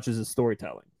ability as much as his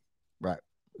storytelling. Right.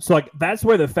 So like that's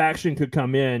where the faction could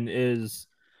come in is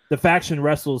the faction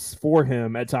wrestles for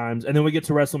him at times, and then we get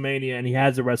to WrestleMania, and he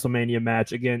has a WrestleMania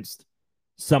match against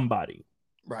somebody.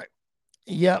 Right.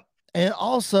 Yep. And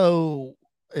also,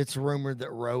 it's rumored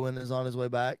that Rowan is on his way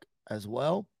back as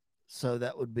well. So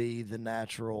that would be the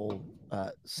natural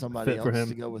somebody else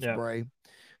to go with Bray.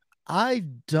 I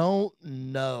don't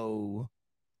know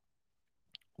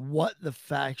what the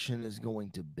faction is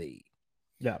going to be.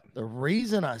 Yeah. The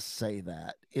reason I say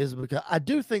that is because I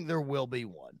do think there will be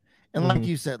one. And like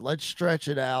you said, let's stretch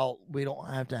it out. We don't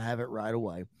have to have it right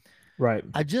away. Right.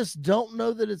 I just don't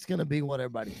know that it's going to be what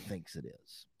everybody thinks it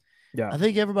is. Yeah. I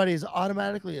think everybody is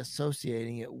automatically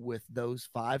associating it with those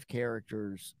 5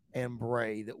 characters and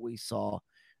Bray that we saw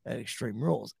at Extreme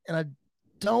Rules. And I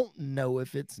don't know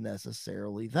if it's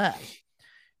necessarily that.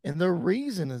 And the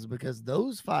reason is because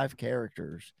those 5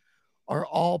 characters are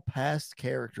all past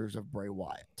characters of Bray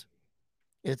Wyatt.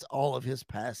 It's all of his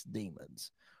past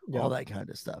demons, all that kind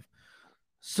of stuff.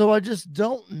 So I just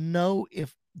don't know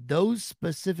if those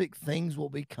specific things will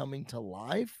be coming to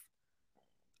life.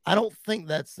 I don't think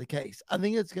that's the case. I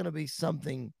think it's going to be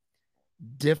something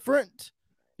different.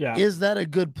 Yeah. Is that a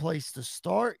good place to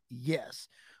start? Yes.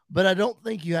 But I don't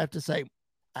think you have to say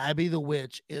Abby the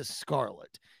Witch is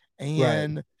Scarlet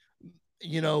and,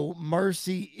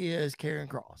 Mercy is Karrion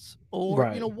Kross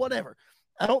or, whatever.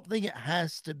 I don't think it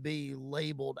has to be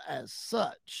labeled as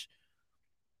such,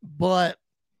 but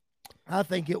I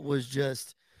think it was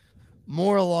just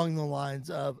more along the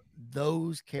lines of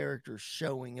those characters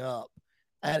showing up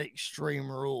at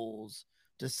Extreme Rules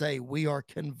to say we are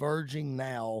converging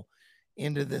now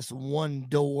into this one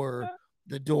door.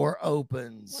 The door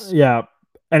opens. Yeah.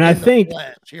 And I think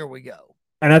here we go.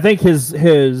 And I think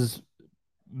his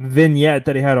vignette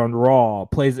that he had on Raw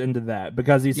plays into that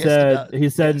because he said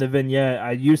in the vignette,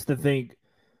 I used to think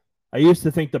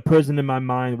the prison in my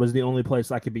mind was the only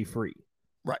place I could be free.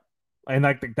 Right. And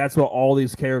I think that's what all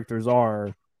these characters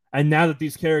are. And now that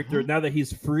these characters, now that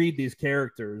he's freed these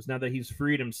characters, now that he's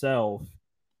freed himself,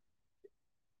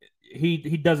 he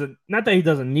doesn't, not that he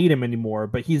doesn't need him anymore,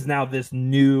 but he's now this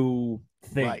new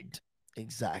thing. Right.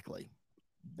 Exactly.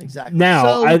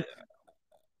 Now,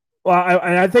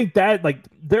 I think that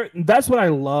that's what I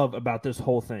love about this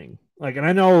whole thing. Like, and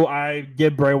I know I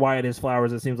give Bray Wyatt his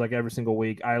flowers, it seems like every single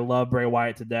week. I love Bray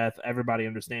Wyatt to death. Everybody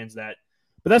understands that.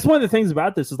 But that's one of the things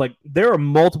about this is like there are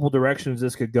multiple directions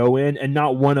this could go in, and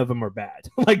not one of them are bad.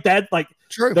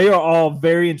 True. They are all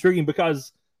very intriguing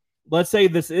because let's say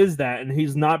this is that, and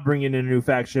he's not bringing in a new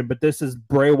faction, but this is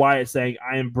Bray Wyatt saying,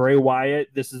 I am Bray Wyatt.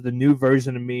 This is the new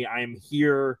version of me. I am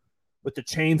here with the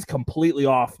chains completely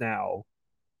off now,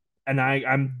 and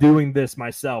I'm doing this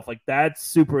myself. Like, that's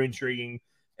super intriguing.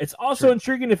 It's also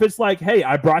intriguing if it's like, hey,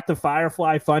 I brought the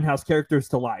Firefly Funhouse characters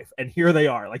to life, and here they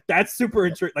are. Like, that's super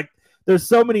intriguing. Like, there's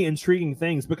so many intriguing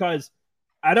things because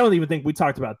I don't even think we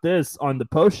talked about this on the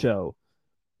post show,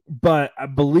 but I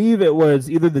believe it was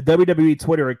either the WWE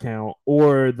Twitter account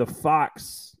or the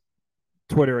Fox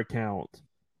Twitter account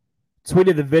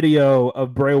tweeted the video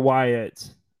of Bray Wyatt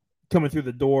coming through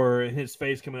the door and his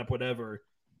face coming up, whatever.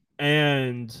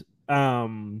 And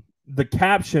the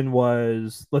caption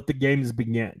was, let the games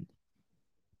begin.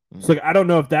 So I don't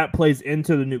know if that plays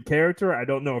into the new character. I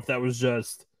don't know if that was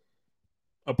just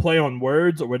a play on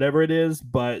words or whatever it is,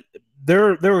 but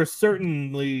there are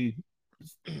certainly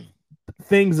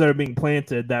things that are being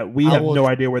planted that we have no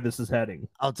idea where this is heading.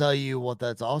 I'll tell you what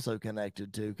that's also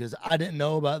connected to, because I didn't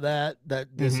know about that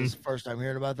this is the first time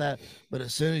hearing about that. But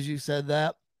as soon as you said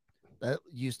that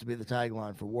used to be the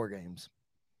tagline for War Games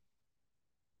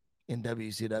in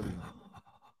WCW.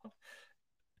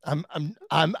 I'm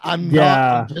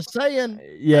just saying.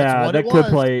 Yeah,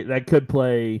 that could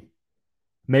play.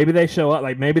 Maybe they show up,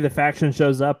 like maybe the faction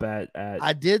shows up at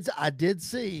I did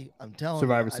see, I'm telling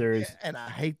Survivor you, Series. and I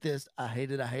hate this. I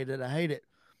hate it.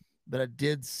 But I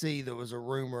did see there was a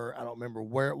rumor. I don't remember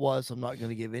where it was. So I'm not going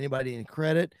to give anybody any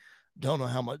credit. Don't know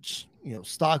how much,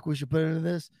 stock we should put into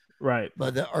this. Right.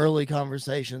 But the early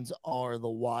conversations are the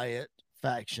Wyatt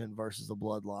faction versus the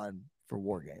Bloodline for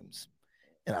War Games.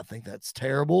 And I think that's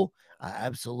terrible. I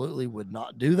absolutely would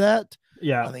not do that.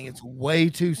 Yeah. I think it's way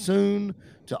too soon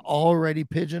to already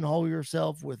pigeonhole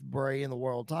yourself with Bray in the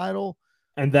world title.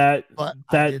 And I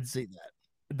did see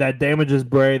that. That damages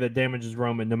Bray, that damages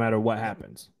Roman, no matter what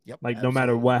happens. Yep. Like, absolutely. no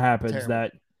matter what happens, Terrible.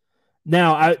 that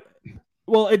now I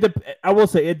will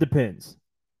say it depends.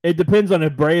 It depends on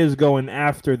if Bray is going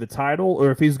after the title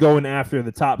or if he's going after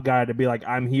the top guy to be like,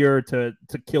 I'm here to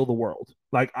kill the world.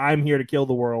 Like, I'm here to kill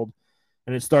the world.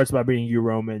 And it starts by beating you,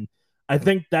 Roman. I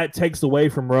think that takes away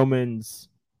from Roman's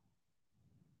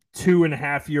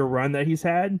 2.5-year run that he's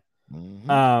had.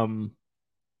 Mm-hmm.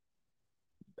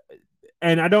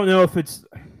 And I don't know if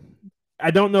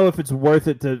it's worth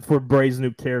it for Bray's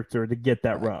new character to get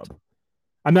that rub.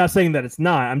 I'm not saying that it's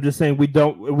not. I'm just saying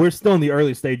we're still in the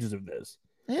early stages of this.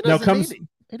 He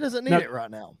doesn't need it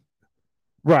right now.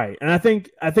 Right. And I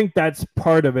think that's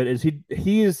part of it is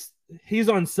he's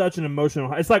on such an emotional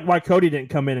high. It's like why Cody didn't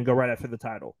come in and go right after the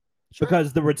title. Sure.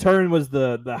 Because the return was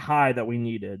the high that we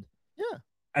needed. Yeah.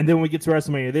 And then when we get to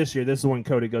WrestleMania this year, this is when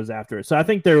Cody goes after it. So I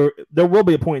think there will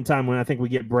be a point in time when I think we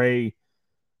get Bray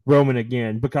Roman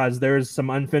again because there's some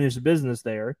unfinished business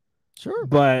there. Sure.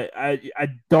 But I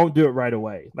don't do it right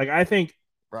away. Like I think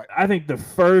the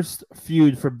first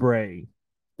feud for Bray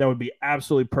that would be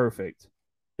absolutely perfect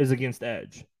is against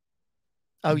Edge.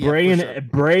 Oh yeah.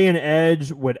 Bray and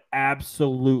Edge would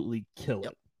absolutely kill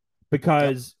it.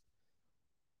 Because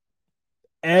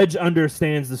Edge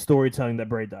understands the storytelling that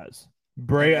Bray does.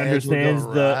 Bray understands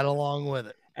right along with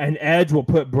it. And Edge will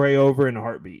put Bray over in a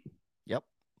heartbeat. Yep.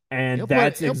 And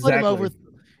that's exactly. Put him over,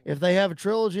 if they have a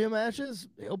trilogy of matches,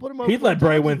 he'll put him over. He'd let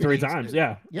Bray win 3 times.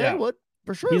 Yeah. Yeah, he would.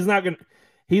 For sure. He's not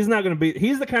gonna be.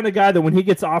 He's the kind of guy that when he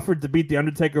gets offered to beat the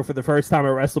Undertaker for the first time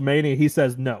at WrestleMania, he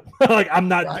says no. Like I'm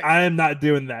not. Right. I am not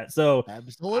doing that. So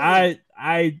absolutely.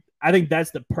 I think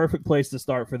that's the perfect place to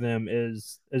start for them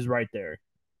is right there.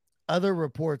 Other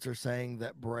reports are saying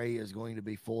that Bray is going to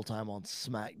be full-time on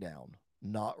SmackDown,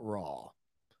 not Raw.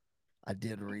 I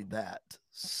did read that.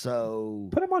 So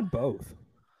put him on both.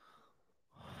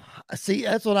 See,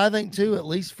 that's what I think too, at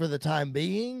least for the time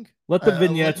being. Let the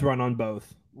vignettes run on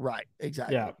both. Right,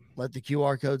 exactly. Yeah. Let the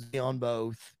QR codes be on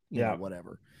both. You know,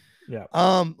 whatever. Yeah.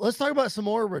 Let's talk about some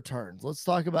more returns. Let's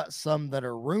talk about some that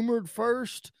are rumored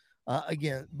first.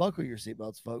 Again, buckle your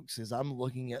seatbelts, folks, because I'm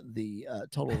looking at the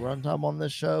total runtime on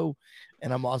this show,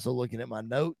 and I'm also looking at my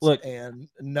notes and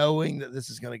knowing that this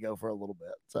is going to go for a little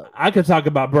bit. So I could talk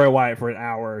about Bray Wyatt for an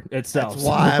hour itself. That's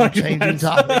why I'm changing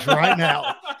topics right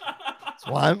now.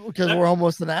 That's why, because we're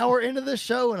almost an hour into this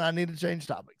show and I need to change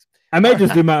topics. I may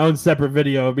just do my own separate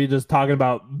video of me just talking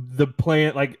about the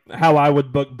plan, like how I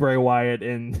would book Bray Wyatt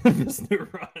in this new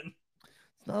run.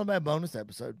 It's not a bad bonus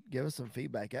episode. Give us some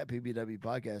feedback at PBW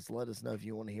Podcast. Let us know if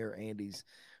you want to hear Andy's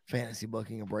fantasy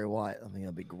booking of Bray Wyatt. I think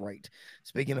that'd be great.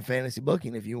 Speaking of fantasy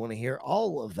booking, if you want to hear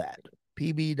all of that,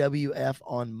 PBWF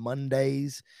on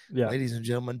Mondays. Yeah. Ladies and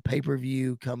gentlemen,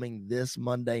 pay-per-view coming this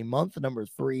Monday, month number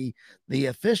 3, the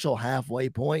official halfway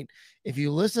point. If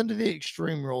you listen to the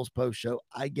Extreme Rules post show,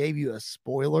 I gave you a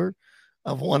spoiler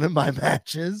of one of my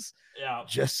matches. Yeah.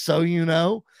 Just so you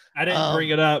know. I didn't bring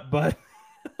it up, but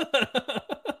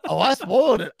oh, I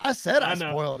spoiled it. I said I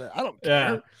spoiled it. I don't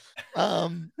care. Yeah.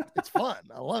 It's fun.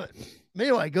 I love it.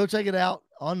 Anyway, go check it out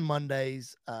on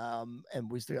Mondays. And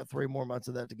we still got 3 more months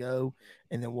of that to go.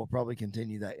 And then we'll probably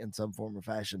continue that in some form or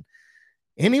fashion.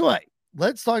 Anyway,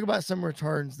 let's talk about some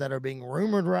returns that are being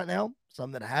rumored right now,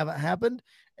 some that haven't happened.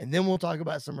 And then we'll talk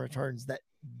about some returns that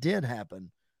did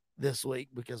happen this week,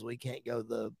 because we can't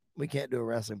do a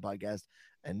wrestling podcast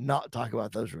and not talk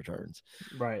about those returns.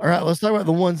 Right. All right, let's talk about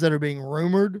the ones that are being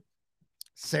rumored.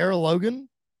 Sarah Logan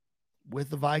with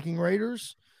the Viking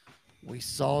Raiders. We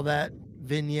saw that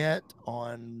vignette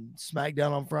on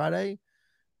SmackDown on Friday,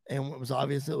 and it was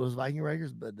obvious it was Viking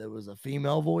Raiders, but there was a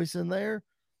female voice in there.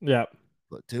 Yeah.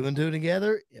 Put 2 and 2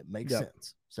 together, it makes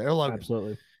sense. Sarah Logan.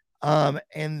 Absolutely.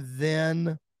 And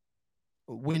then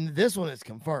when this one is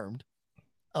confirmed,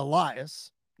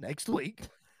 Elias next week.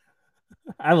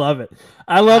 I love it.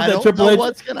 I love that Triple H. I don't know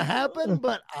what's going to happen,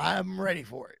 but I'm ready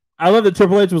for it. I love that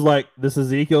Triple H was like, this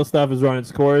Ezekiel stuff is running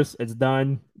its course. It's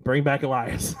done. Bring back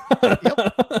Elias. Yep.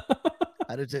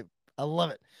 I do too. I love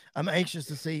it. I'm anxious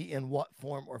to see in what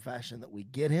form or fashion that we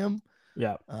get him.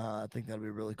 Yeah. I think that'll be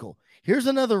really cool. Here's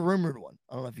another rumored one.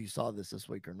 I don't know if you saw this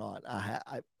week or not. I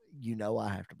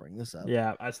have to bring this up.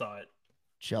 Yeah, I saw it.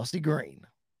 Chelsea Green.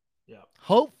 Yeah.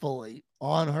 Hopefully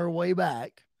on her way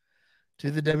back to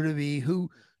the WWE, who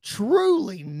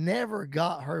truly never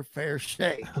got her fair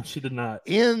shake. She did not.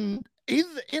 In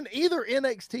either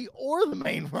NXT or the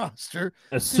main roster.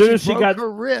 As soon as she got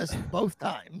her wrist both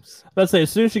times. Let's say as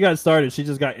soon as she got started, she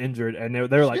just got injured, and they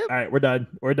were like, all right, we're done.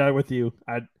 We're done with you.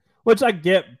 Which I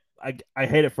get. I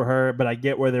hate it for her, but I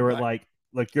get where they were like,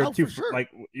 look, you're too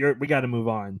we got to move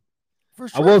on. For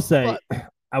sure.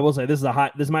 I will say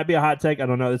this might be a hot take. I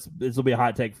don't know. This will be a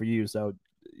hot take for you, so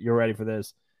you're ready for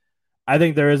this. I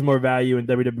think there is more value in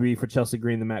WWE for Chelsea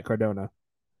Green than Matt Cardona.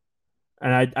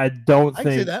 And I don't think I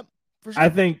can see that. For sure. I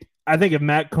think if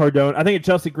Matt Cardona, I think if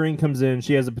Chelsea Green comes in,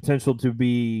 she has the potential to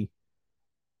be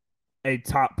a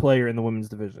top player in the women's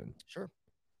division. Sure.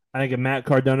 I think if Matt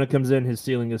Cardona comes in, his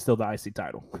ceiling is still the IC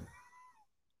title.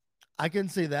 I can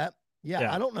see that.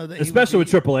 Yeah. I don't know that, especially with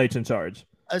Triple H in charge.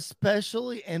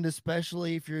 Especially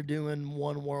if you're doing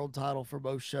one world title for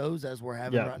both shows, as we're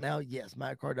having right now. Yes,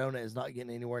 Matt Cardona is not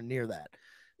getting anywhere near that.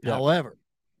 However,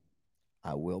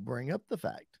 I will bring up the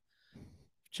fact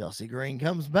Chelsea Green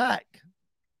comes back.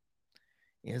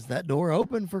 Is that door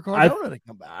open for Cardona to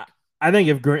come back? I think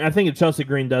if Chelsea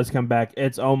Green does come back,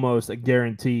 it's almost a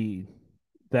guarantee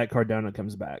that Cardona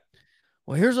comes back.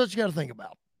 Well, here's what you got to think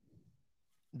about.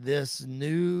 This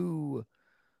new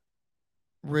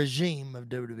regime of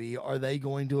WWE, are they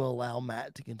going to allow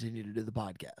Matt to continue to do the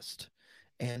podcast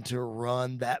and to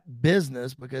run that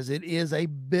business, because it is a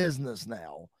business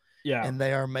now? Yeah. And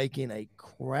they are making a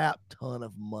crap ton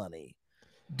of money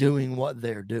doing what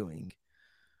they're doing.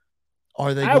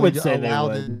 Are they going to allow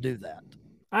them to do that?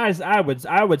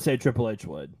 I would say Triple H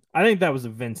would. I think that was a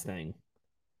Vince thing,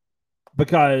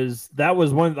 because that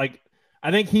was I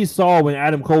think he saw when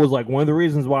Adam Cole was like, one of the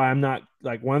reasons why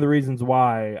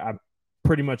I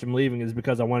pretty much am leaving is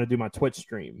because I want to do my Twitch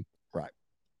stream. Right.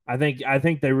 I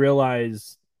think they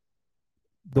realize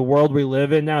the world we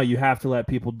live in now, you have to let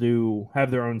people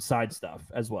have their own side stuff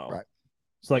as well. Right.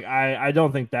 So I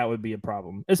don't think that would be a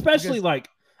problem. Especially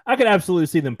I could absolutely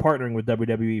see them partnering with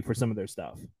WWE for some of their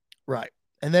stuff. Right.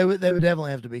 And they would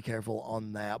definitely have to be careful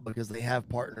on that, because they have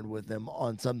partnered with them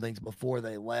on some things before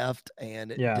they left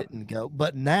and it didn't go.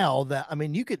 But now that,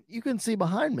 you can see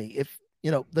behind me, if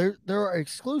there are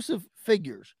exclusive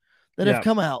figures that have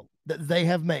come out that they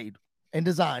have made and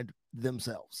designed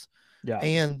themselves. Yeah.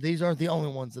 And these aren't the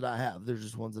only ones that I have. They're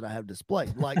just ones that I have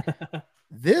displayed. Like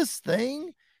this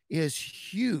thing is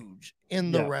huge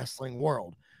in the wrestling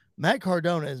world. Matt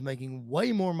Cardona is making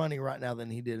way more money right now than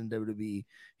he did in WWE.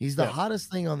 He's the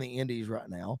hottest thing on the indies right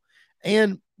now.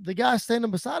 And the guy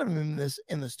standing beside him in this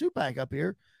 2-pack up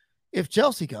here, if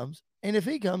Chelsea comes and if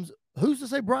he comes, who's to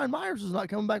say Brian Myers is not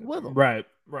coming back with him? Right.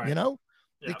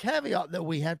 the caveat that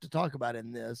we have to talk about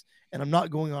in this, and I'm not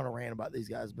going on a rant about these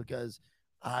guys because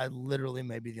I literally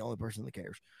may be the only person that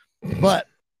cares, but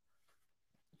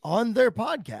on their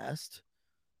podcast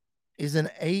is an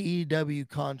AEW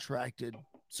contracted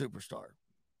superstar.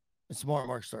 It's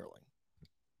Mark Sterling.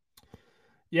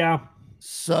 Yeah.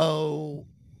 So,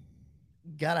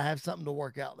 gotta have something to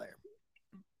work out there.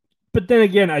 But then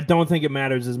again, I don't think it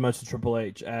matters as much to Triple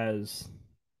H as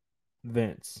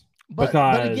Vince. But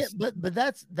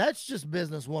that's just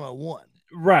business 101.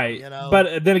 Right. You know?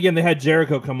 But then again, they had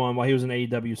Jericho come on while he was an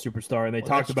AEW superstar, and they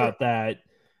talked about that.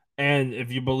 And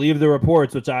if you believe the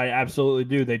reports, which I absolutely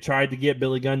do, they tried to get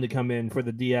Billy Gunn to come in for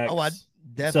the DX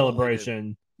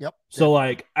celebration. Do. Yep. So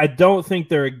like, I don't think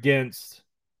they're against.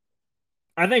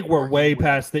 I think we're way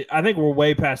past the. I think we're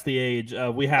way past the age.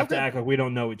 We have to act like we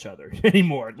don't know each other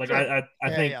anymore. Like I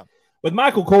think with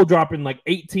Michael Cole dropping like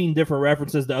 18 different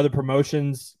references to other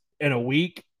promotions in a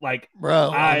week, like bro,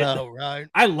 I know, right?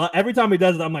 I love every time he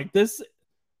does it. I'm like, this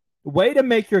way to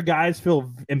make your guys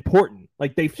feel important.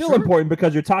 Like they feel important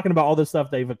because you're talking about all this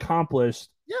stuff they've accomplished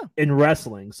in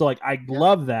wrestling. So like I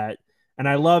love that, and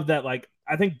I love that. Like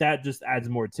I think that just adds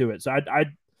more to it. So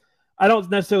I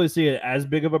don't necessarily see it as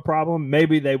big of a problem.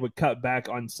 Maybe they would cut back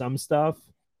on some stuff,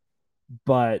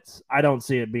 but I don't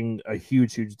see it being a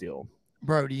huge deal.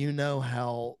 Bro, do you know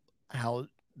how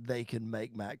they can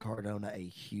make Matt Cardona a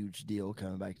huge deal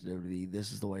coming back to WWE?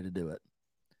 This is the way to do it.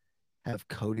 Have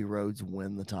Cody Rhodes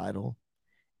win the title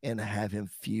and have him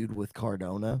feud with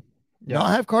Cardona. Yeah. Not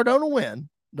have Cardona win.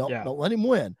 Don't let him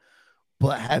win,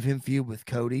 but have him feud with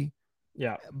Cody.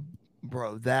 Yeah.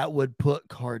 Bro, that would put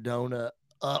Cardona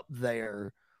up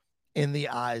there in the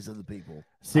eyes of the people.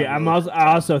 See, I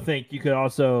also think you could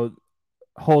also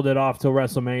hold it off till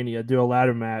WrestleMania, do a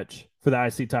ladder match for the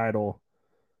IC title,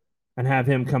 and have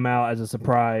him come out as a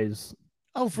surprise.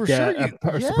 Oh, for sure.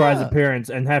 A surprise appearance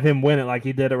and have him win it like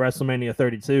he did at WrestleMania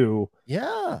 32.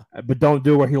 Yeah. But don't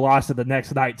do where he lost it the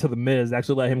next night to The Miz.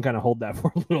 Actually let him kind of hold that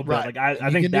for a little bit. Like I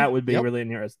think that would be really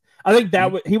interesting. I think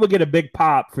that he would get a big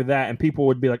pop for that, and people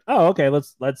would be like, oh, okay,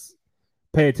 let's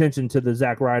pay attention to the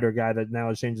Zack Ryder guy that now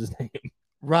has changed his name.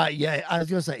 Right. Yeah. I was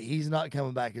going to say, he's not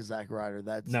coming back as Zack Ryder.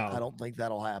 I don't think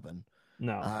that'll happen.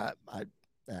 No. I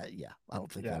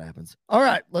don't think that happens. All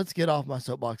right. Let's get off my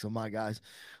soapbox on my guys.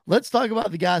 Let's talk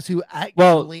about the guys who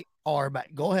actually are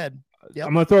back. Go ahead. Yep.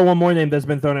 I'm going to throw one more name that's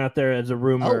been thrown out there as a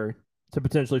rumor to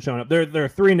potentially showing up. There are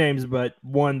three names, but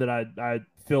one that I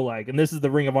feel like, and this is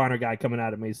the Ring of Honor guy coming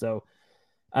out of me. So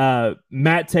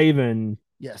Matt Taven.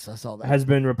 Yes, I saw that. Has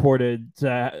been reported.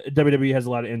 WWE has a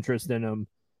lot of interest in him,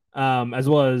 as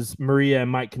well as Maria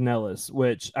and Mike Kanellis,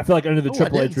 which I feel like under the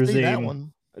Triple H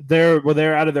regime,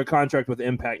 they're out of their contract with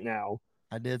Impact now.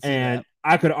 I did see and that.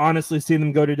 I could honestly see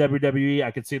them go to WWE. I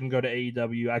could see them go to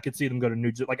AEW. I could see them go to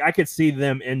New Japan. Like I could see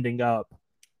them ending up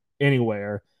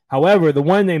anywhere. However, the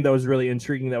one name that was really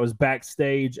intriguing that was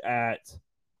backstage at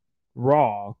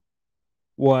Raw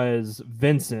was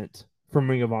Vincent from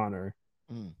Ring of Honor.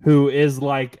 Who is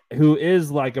like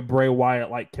a Bray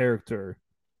Wyatt like character.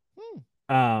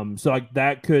 So like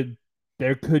there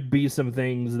could be some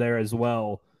things there as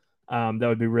well. That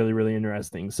would be really, really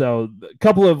interesting. So a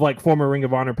couple of like former Ring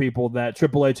of Honor people that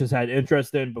Triple H has had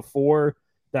interest in before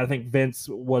that I think Vince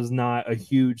was not a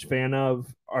huge fan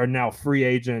of are now free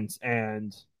agents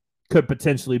and could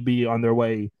potentially be on their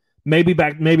way. Maybe to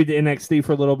NXT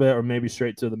for a little bit or maybe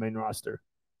straight to the main roster.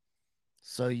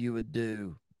 So you would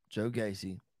do Joe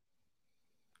Gacy,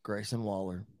 Grayson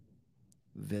Waller,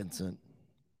 Vincent,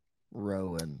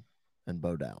 Rowan, and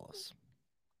Bo Dallas.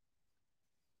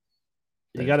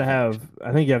 I think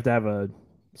you have to have a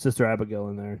Sister Abigail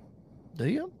in there. Do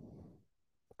you?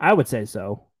 I would say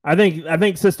so. I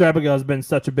think Sister Abigail has been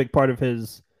such a big part of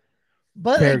his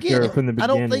character from the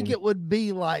beginning. I don't think it would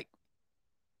be like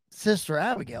Sister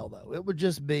Abigail though. It would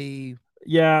just be.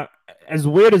 Yeah, as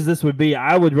weird as this would be,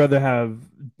 I would rather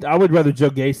Joe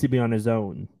Gacy be on his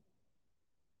own.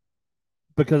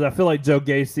 Because I feel like Joe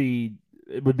Gacy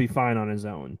would be fine on his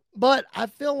own. But I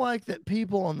feel like that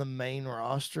people on the main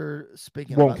roster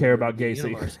won't care about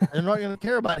Gacy. They're not going to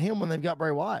care about him when they've got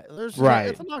Bray Wyatt. It's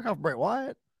a knockoff Bray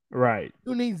Wyatt. Right.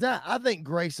 Who needs that? I think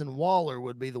Grayson Waller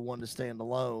would be the one to stand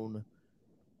alone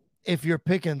if you're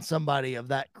picking somebody of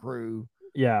that crew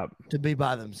to be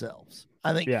by themselves.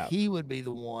 I think he would be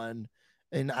the one,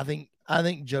 and I think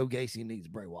Joe Gacy needs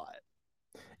Bray Wyatt.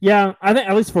 Yeah, I think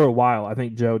at least for a while, I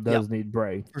think Joe does need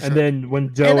Bray. Sure. And then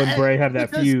when Joe and Bray have that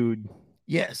feud.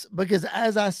 Yes, because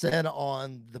as I said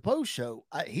on the post show,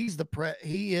 he's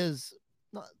he is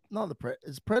not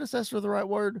is predecessor the right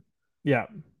word? Yeah.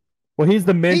 Well, he's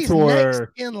the mentor. He's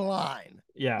next in line.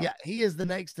 Yeah, he is the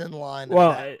next in line of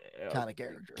Well, that kind of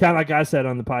character. Kind of like I said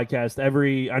on the podcast,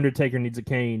 every Undertaker needs a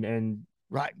Kane, and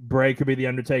right, Bray could be the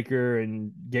Undertaker,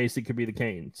 and Gacy could be the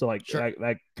Kane. So like sure.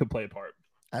 that could play a part.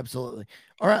 Absolutely.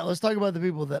 All right, let's talk about the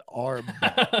people that are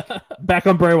back. Back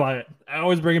on Bray Wyatt. I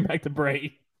always bring it back to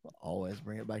Bray. Always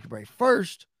bring it back to Bray.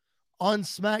 First, on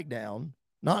SmackDown,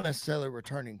 not necessarily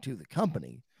returning to the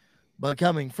company, but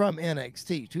coming from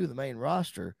NXT to the main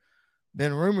roster,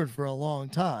 been rumored for a long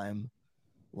time,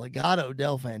 Legado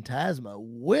del Fantasma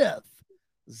with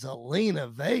Zelina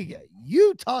Vega.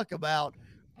 You talk about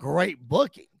great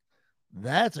booking.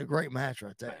 That's a great match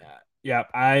right there. Yeah,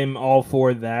 I'm all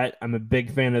for that. I'm a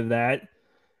big fan of that,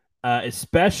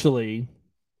 especially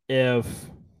if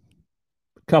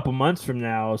a couple months from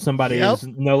now somebody is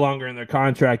no longer in their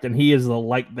contract and he is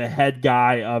the head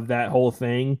guy of that whole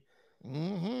thing.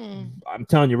 I'm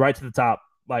telling you, right to the top,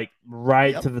 to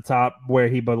the top where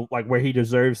he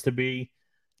deserves to be.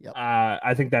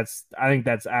 I think that's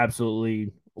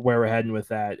absolutely where we're heading with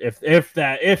that.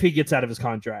 If he gets out of his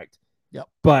contract.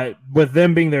 But with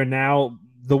them being there now,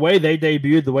 the way they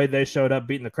debuted, the way they showed up,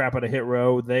 beating the crap out of Hit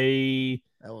Row, that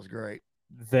was great.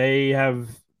 They have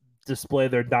displayed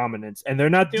their dominance, and they're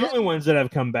not the only ones that have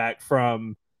come back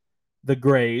from the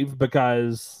grave,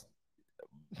 because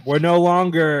we're no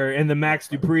longer in the Max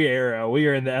Dupree era. We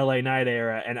are in the LA Knight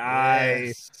era, and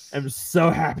I am so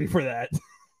happy for that.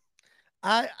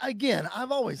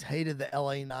 I've always hated the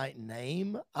LA Knight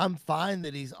name. I'm fine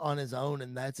that he's on his own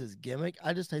and that's his gimmick.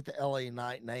 I just hate the LA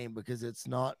Knight name because it's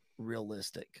not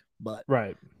realistic. But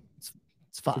it's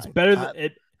fine. It's better than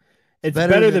it's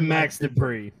better than Max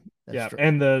Dupree. Yeah, true.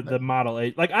 And the model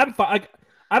age. I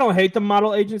don't hate the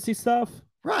model agency stuff.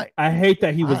 Right. I hate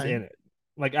that he was in it.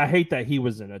 I hate that he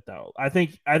was in it though. I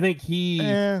think he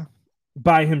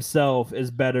by himself is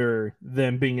better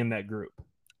than being in that group.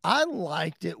 I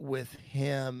liked it with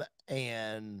him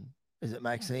and is it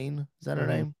Maxine? Is that her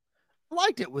name? I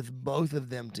liked it with both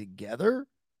of them together.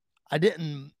 I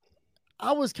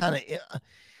was kind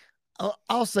of,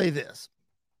 I'll say this.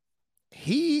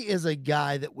 He is a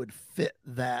guy that would fit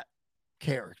that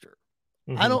character.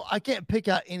 I can't pick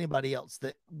out anybody else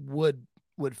that would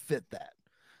fit that.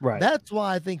 Right. That's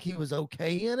why I think he was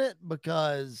okay in it,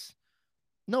 because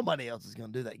nobody else is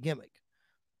going to do that gimmick.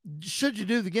 Should you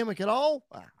do the gimmick at all?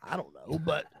 I don't know,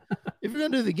 but if you're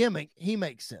going to do the gimmick, he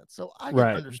makes sense. So I can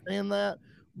understand that,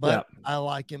 but I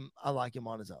like him. I like him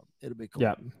on his own. It'll be cool.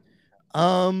 Yeah.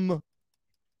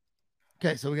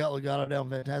 Okay, so we got Legado del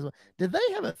Fantasma. Did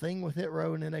they have a thing with Hit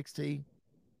Row in NXT?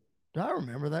 Do I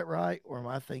remember that right, or am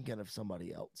I thinking of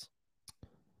somebody else?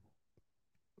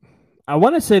 I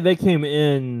want to say they came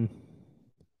in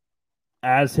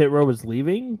as Hit Row was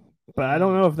leaving, but I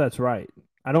don't know if that's right.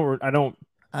 I don't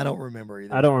remember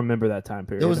either. I don't remember that time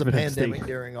period. There was a pandemic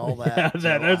during all that.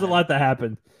 There's a lot that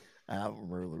happened. I don't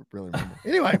really remember.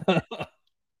 Anyway,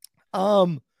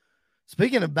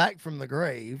 speaking of back from the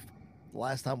grave, the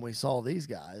last time we saw these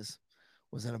guys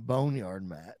was in a Boneyard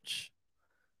match.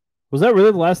 Was that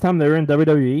really the last time they were in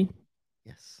WWE?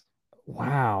 Yes.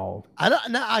 Wow.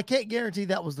 I can't guarantee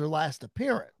that was their last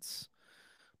appearance,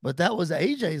 but that was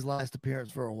AJ's last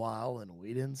appearance for a while, and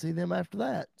we didn't see them after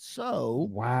that. So,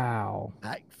 wow.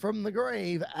 Back from the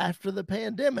grave after the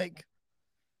pandemic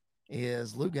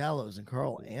is Luke Gallows and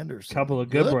Carl Anderson. Couple of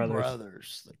good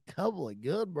brothers. A couple of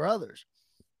good brothers.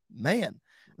 Man,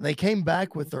 they came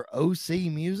back with their OC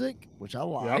music, which I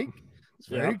like. Yep. It's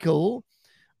very cool.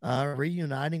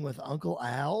 Reuniting with Uncle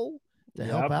Al to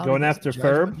help out. Going after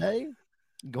Ferb.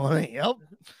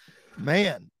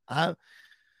 Man,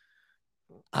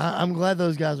 I'm glad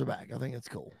those guys are back. I think it's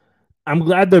cool. I'm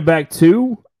glad they're back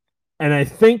too. And I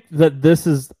think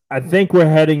that we're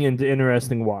heading into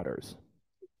interesting waters.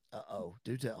 Uh-oh,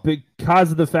 do tell.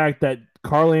 Because of the fact that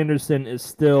Carl Anderson is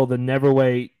still the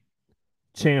neverweight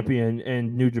champion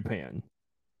in New Japan.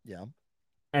 Yeah.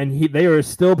 And they are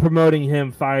still promoting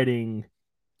him fighting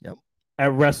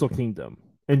at Wrestle Kingdom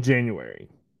in January.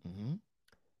 Mm-hmm.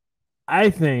 I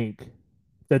think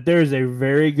that there's a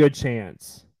very good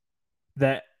chance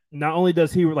that not only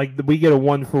does he we get a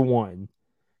 1-for-1,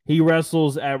 he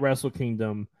wrestles at Wrestle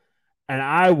Kingdom, and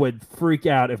I would freak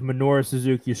out if Minoru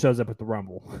Suzuki shows up at the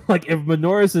Rumble. If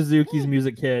Minoru Suzuki's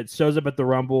music hits, shows up at the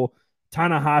Rumble,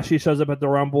 Tanahashi shows up at the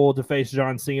Rumble to face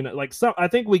John Cena.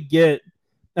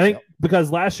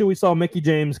 Because last year we saw Mickie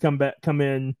James come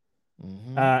in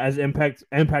as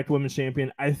Impact Women's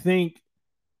Champion. I think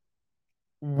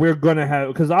we're going to have,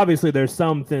 because obviously there's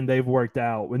something they've worked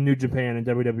out with New Japan and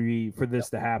WWE for this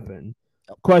to happen.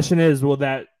 Question is, will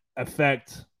that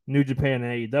affect New Japan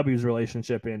and AEW's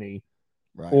relationship any?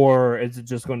 Right. Or is it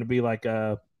just going to be like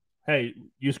a Hey,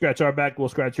 you scratch our back, we'll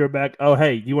scratch your back. Oh,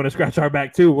 hey, you want to scratch our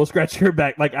back too? We'll scratch your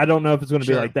back. Like, I don't know if it's going to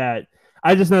be like that.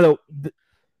 I just know that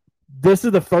this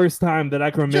is the first time that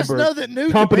I can remember. Just know that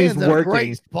New companies Japan's working. a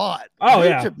great spot. Oh,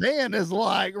 New Japan is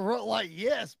like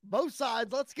yes, both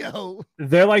sides. Let's go.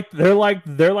 They're like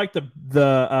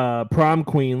the prom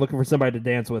queen looking for somebody to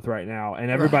dance with right now, and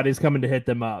everybody's coming to hit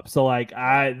them up. So like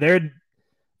they're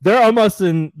almost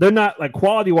in. They're not like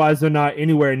quality wise. They're not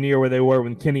anywhere near where they were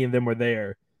when Kenny and them were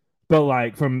there. But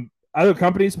like from other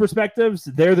companies' perspectives,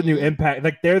 they're the new Impact.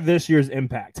 Like they're this year's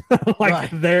Impact. Like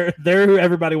they're who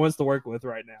everybody wants to work with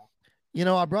right now. You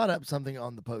know, I brought up something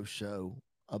on the post show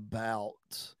about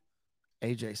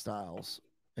AJ Styles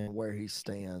and where he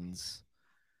stands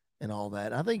and all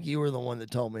that. I think you were the one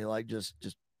that told me, like, just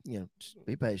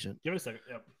be patient. Give it a second.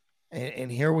 Yep.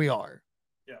 And here we are.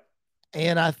 Yeah.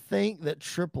 And I think that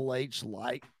Triple H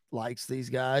likes these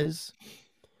guys,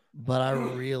 but I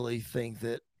really think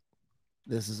that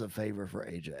this is a favor for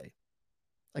AJ.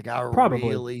 Like, I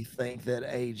really think that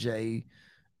AJ,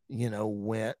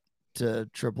 went to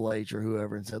Triple H or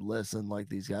whoever and said, listen, like,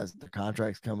 these guys, their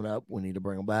contract's coming up. We need to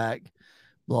bring them back,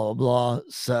 blah, blah, blah.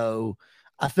 So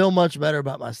I feel much better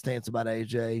about my stance about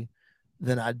AJ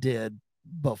than I did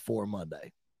before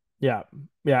Monday. Yeah,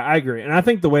 I agree. And I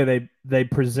think the way they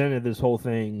presented this whole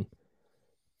thing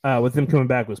with them coming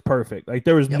back was perfect. Like,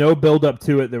 there was no build up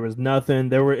to it. There was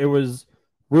nothing. It was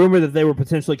rumored that they were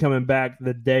potentially coming back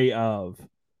the day of.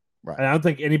 Right. And I don't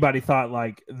think anybody thought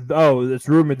like, oh, it's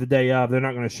rumored the day of. They're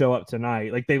not going to show up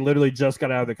tonight. Like, they literally just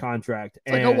got out of the contract.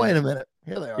 It's like, oh, wait a minute.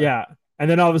 Here they are. Yeah. And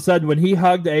then all of a sudden, when he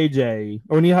hugged AJ,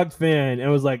 or when he hugged Finn,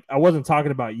 and was like, I wasn't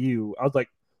talking about you. I was like,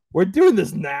 we're doing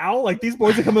this now? Like, these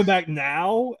boys are coming back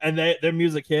now? And their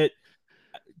music hit.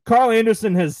 Carl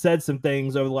Anderson has said some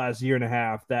things over the last year and a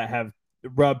half that have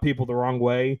rubbed people the wrong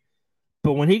way.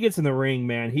 But when he gets in the ring,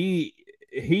 man,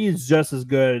 he's just as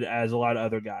good as a lot of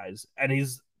other guys. And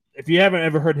if you haven't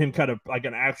ever heard him cut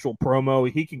an actual promo,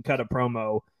 he can cut a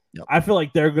promo. Yep. I feel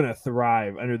like they're going to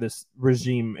thrive under this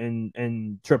regime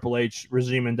and Triple H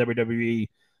regime in WWE.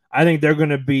 I think they're going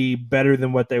to be better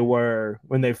than what they were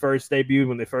when they first debuted,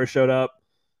 when they first showed up.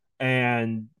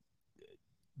 And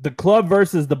the club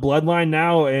versus the bloodline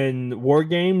now in War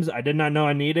Games, I did not know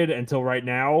I needed until right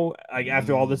now, like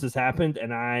after all this has happened,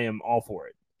 and I am all for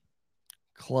it.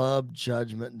 Club,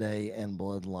 Judgment Day, and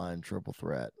Bloodline triple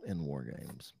threat in War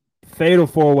Games. Fatal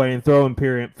 4-way and throw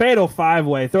Imperium. Fatal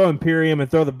 5-way, throw Imperium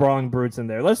and throw the Brawling Brutes in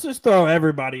there. Let's just throw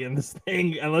everybody in this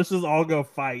thing and let's just all go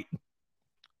fight.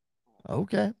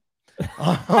 Okay.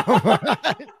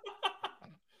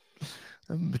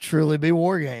 Truly be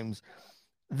War Games.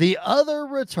 The other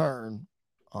return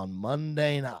on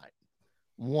Monday night,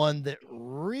 one that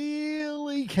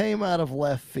really came out of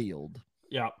left field.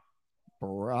 Yeah.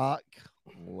 Brock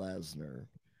Lesnar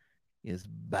is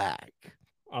back.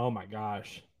 Oh my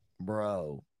gosh.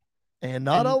 Bro. And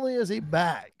not only is he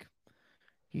back,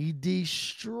 he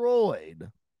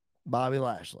destroyed Bobby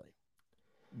Lashley.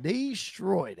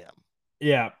 Destroyed him.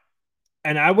 Yeah.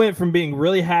 And I went from being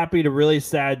really happy to really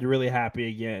sad to really happy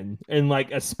again in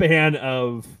like a span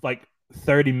of like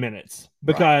 30 minutes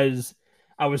because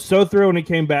I was so thrilled when he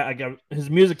came back. Like his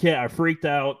music hit, I freaked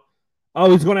out. Oh,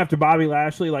 he's going after Bobby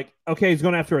Lashley. Like, okay, he's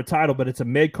going after a title, but it's a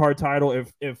mid-card title.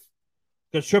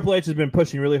 Because Triple H has been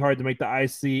pushing really hard to make the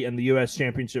IC and the U.S.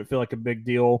 Championship feel like a big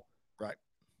deal. Right.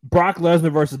 Brock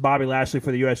Lesnar versus Bobby Lashley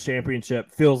for the U.S.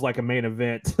 Championship feels like a main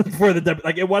event for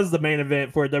it was the main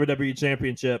event for a WWE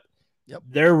Championship. Yep.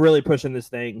 They're really pushing this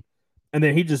thing. And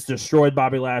then he just destroyed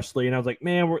Bobby Lashley. And I was like,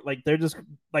 man, they're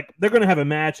going to have a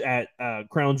match at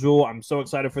Crown Jewel. I'm so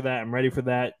excited for that. I'm ready for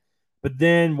that. But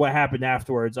then what happened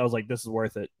afterwards, I was like, this is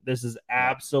worth it. This is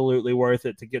absolutely worth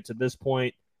it to get to this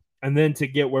point. And then to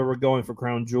get where we're going for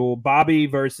Crown Jewel. Bobby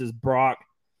versus Brock.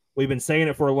 We've been saying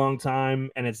it for a long time.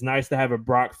 And it's nice to have a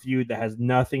Brock feud that has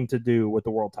nothing to do with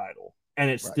the world title. And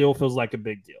it still feels like a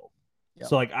big deal. Yep.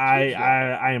 So like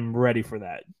I am ready for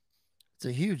that. It's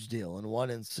a huge deal. And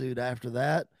what ensued after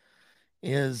that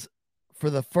is for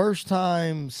the first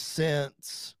time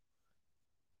since,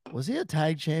 was he a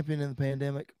tag champion in the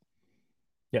pandemic?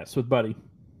 Yes, with Buddy.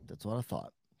 That's what I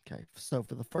thought. Okay. So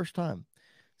for the first time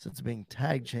since being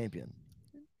tag champion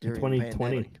during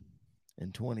 2020.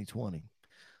 In 2020,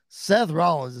 Seth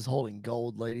Rollins is holding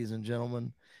gold, ladies and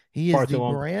gentlemen. He is the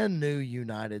brand new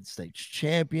United States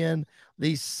champion,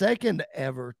 the second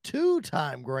ever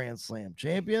two-time Grand Slam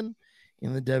champion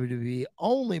in the WWE,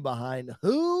 only behind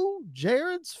who?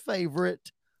 Jared's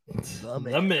favorite, The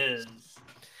Miz. The Miz.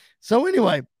 So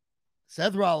anyway,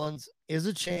 Seth Rollins is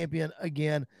a champion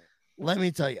again. let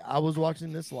me tell you, I was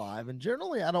watching this live, and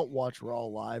generally I don't watch Raw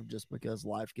live just because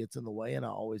life gets in the way, and I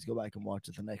always go back and watch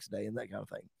it the next day and that kind of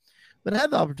thing. But I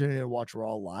had the opportunity to watch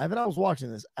Raw live, and I was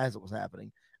watching this as it was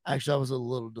happening. Actually, I was a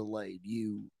little delayed.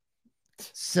 You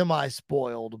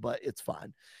semi-spoiled, but it's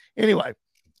fine. Anyway,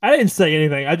 I didn't say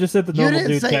anything. I just said the you normal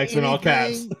didn't dude say text in all caps.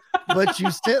 anything, but you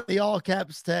sent the all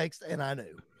caps text, and I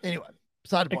knew. Anyway,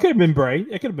 beside the It point. could have been Bray.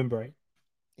 It could have been Bray.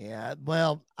 Yeah,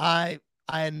 well, I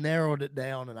narrowed it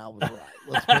down, and I was right.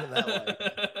 Let's put it that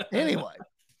way. Anyway,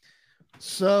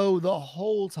 so the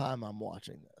whole time I'm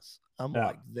watching this, I'm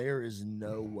like, there is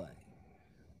no way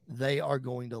they are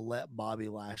going to let Bobby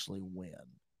Lashley win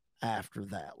after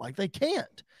that. Like, they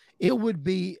can't. It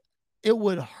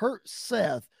would hurt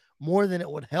Seth more than it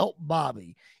would help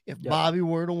Bobby if Bobby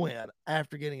were to win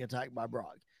after getting attacked by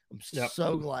Brock. I'm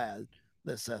so glad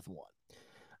that Seth won.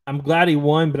 I'm glad he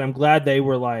won, but I'm glad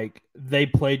they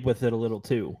played with it a little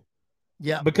too.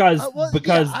 Yeah, because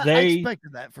I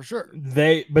expected that for sure.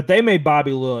 They made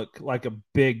Bobby look like a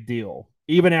big deal,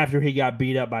 even after he got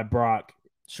beat up by Brock.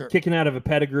 Sure, kicking out of a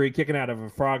pedigree, kicking out of a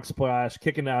frog splash,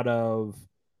 kicking out of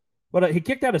he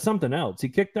kicked out of something else. He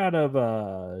kicked out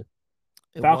of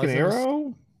Falcon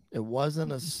Arrow. It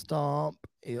wasn't a stomp.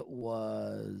 It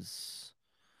was,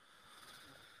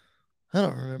 I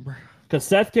don't remember. Because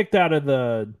Seth kicked out of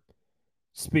the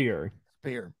spear.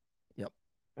 Yep.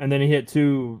 And then he hit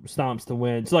 2 stomps to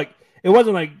win. So it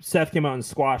wasn't like Seth came out and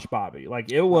squashed Bobby.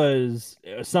 Like, it was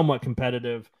somewhat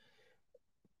competitive.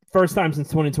 First time since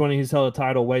 2020 he's held a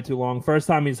title way too long. First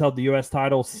time he's held the U.S.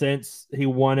 title since he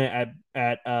won it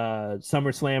at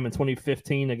SummerSlam in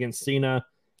 2015 against Cena.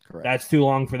 Correct. That's too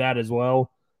long for that as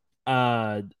well.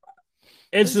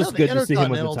 It's just good to see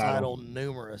him with the title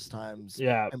numerous times.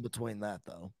 Yeah, in between that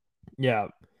though. Yeah,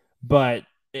 but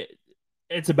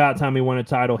it's about time he won a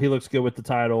title. He looks good with the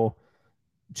title.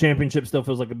 Championship still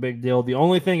feels like a big deal. The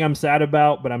only thing I'm sad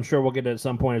about, but I'm sure we'll get it at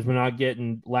some point, is we're not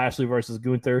getting Lashley versus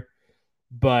Gunther.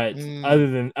 But other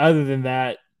than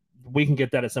that, we can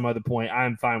get that at some other point.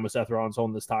 I'm fine with Seth Rollins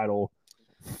holding this title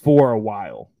for a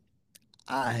while.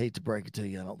 I hate to break it to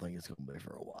you, I don't think it's going to be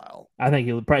for a while. I think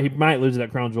he might lose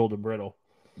that crown jewel to Brittle.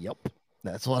 Yep,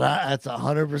 that's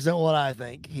 100% what I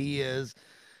think. He is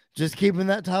just keeping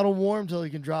that title warm until he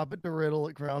can drop it to Riddle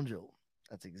at Crown Jewel.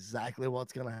 That's exactly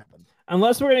what's going to happen.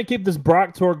 Unless we're going to keep this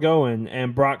Brock tour going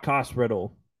and Brock costs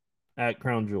Riddle at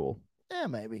Crown Jewel. Yeah,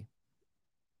 maybe.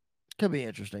 Could be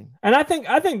interesting. And I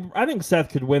think Seth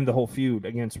could win the whole feud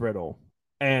against Riddle,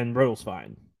 and Riddle's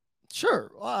fine.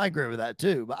 Sure, well, I agree with that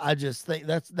too. But I just think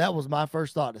that was my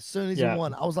first thought. As soon as he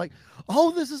won, I was like,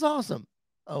 "Oh, this is awesome."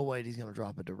 Oh wait, he's going to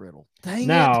drop it to Riddle. Dang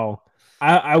it!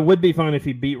 I would be fine if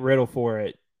he beat Riddle for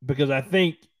it, because I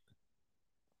think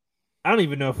I don't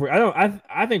even know if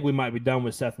I think we might be done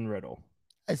with Seth and Riddle.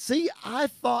 See, I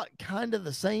thought kind of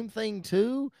the same thing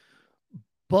too.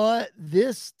 But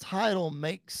this title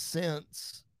makes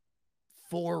sense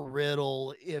for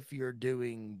Riddle if you're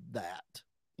doing that.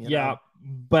 You know?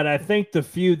 But I think the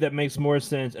feud that makes more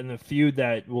sense and the feud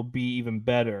that will be even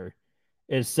better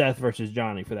is Seth versus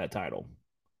Johnny for that title.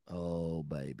 Oh,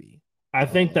 baby. I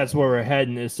think that's where we're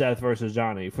heading, is Seth versus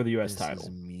Johnny for the U.S. title. This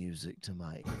is music to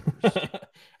my ears.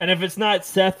 And if it's not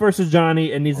Seth versus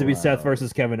Johnny, it needs to be Seth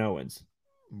versus Kevin Owens.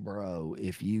 Bro,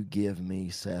 if you give me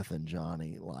Seth and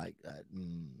Johnny like that,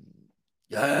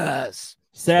 yes.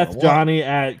 Seth, Johnny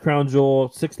at Crown Jewel,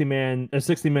 60-man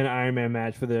Iron Man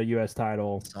match for the U.S.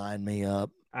 title. Sign me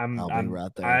up. I'll be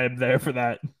right there. I'm there for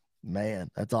that. Man,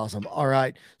 that's awesome. All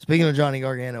right. Speaking of Johnny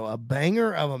Gargano, a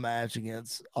banger of a match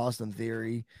against Austin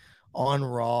Theory on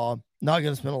Raw. Not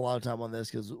going to spend a lot of time on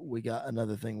this because we got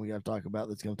another thing we got to talk about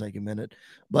that's going to take a minute.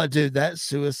 But, dude, that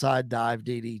suicide dive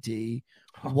DDT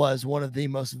was one of the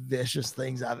most vicious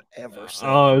things I've ever seen.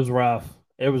 Oh, it was rough.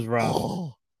 It was rough.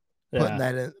 Oh, putting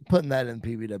that in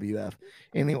PBWF.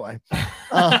 Anyway.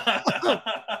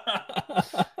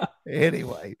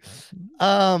 Anyway.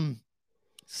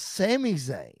 Sami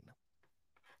Zayn.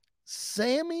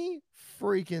 Sami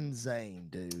freaking Zayn,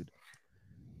 dude.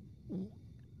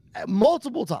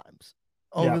 Multiple times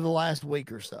over the last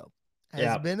week or so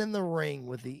has been in the ring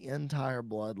with the entire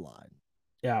bloodline.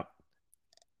 Yeah.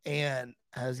 And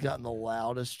has gotten the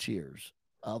loudest cheers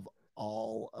of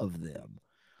all of them.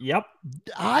 Yep.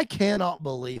 I cannot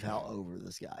believe how over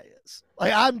this guy is.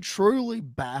 Like, I'm truly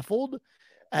baffled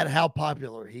at how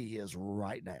popular he is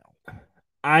right now.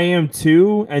 I am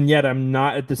too, and yet I'm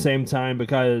not at the same time,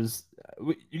 because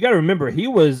you got to remember he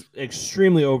was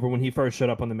extremely over when he first showed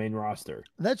up on the main roster.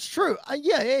 That's true.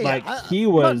 Yeah. Like he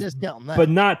I'm not was, discounting that, but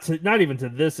not even to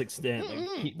this extent.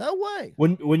 Like no way.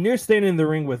 When you're standing in the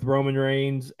ring with Roman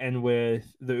Reigns and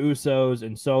with the Usos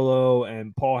and Solo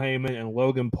and Paul Heyman and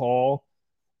Logan Paul,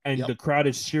 and the crowd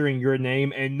is cheering your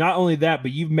name, and not only that,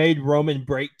 but you've made Roman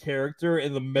break character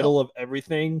in the middle of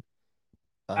everything.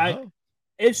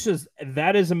 It's just,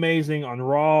 that is amazing on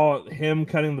Raw. Him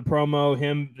cutting the promo,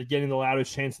 him getting the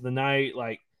loudest chance of the night.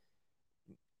 Like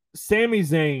Sami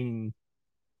Zayn,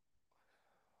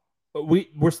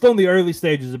 we're still in the early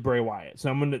stages of Bray Wyatt, so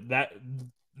I'm gonna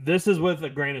this is with a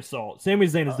grain of salt. Sami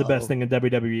Zayn is the best thing in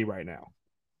WWE right now.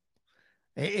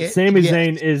 Sami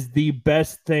Zayn is the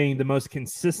best thing, the most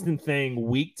consistent thing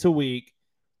week to week.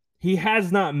 He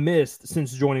has not missed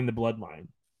since joining the Bloodline.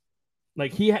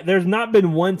 Like there's not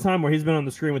been one time where he's been on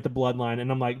the screen with the Bloodline,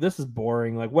 and I'm like, this is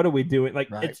boring. Like, what are we doing? Like,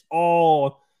 It's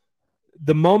all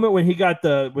the moment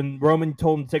when Roman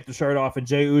told him to take the shirt off, and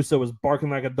Jey Uso was barking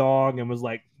like a dog and was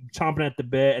like chomping at the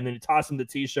bit, and then he tossed him the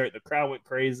T-shirt. The crowd went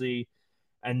crazy,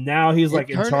 and now he's in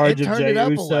charge of Jey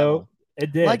Uso.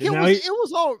 It did. Like it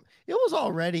was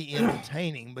already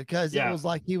entertaining because it was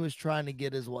like he was trying to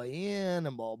get his way in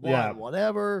and blah blah and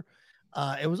whatever.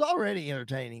 It was already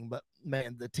entertaining, but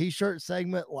man, the T-shirt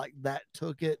segment like that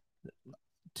took it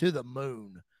to the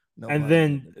moon. And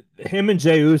then him and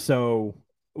Jey Uso,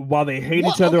 while they hate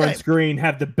each other on screen,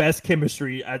 have the best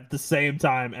chemistry at the same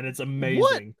time, and it's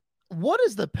amazing. What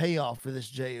is the payoff for this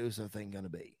Jey Uso thing going to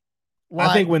be?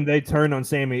 I think when they turn on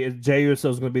Sami, Jey Uso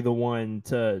is going to be the one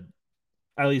to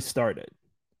at least start it.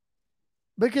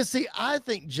 Because see, I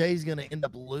think Jay's going to end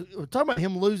up talking about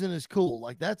him losing his cool.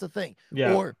 Like that's a thing.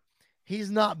 Yeah. Or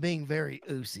he's not being very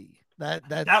oozy. That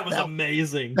was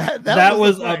amazing. That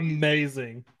was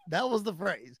amazing. That was the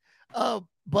phrase.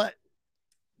 But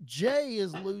Jay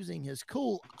is losing his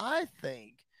cool. I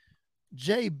think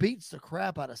Jay beats the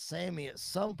crap out of Sami at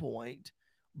some point,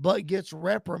 but gets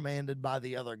reprimanded by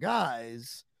the other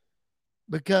guys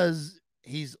because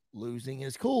he's losing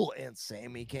his cool and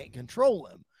Sami can't control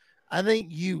him. I think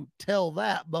you tell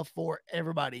that before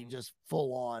everybody just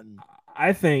full on.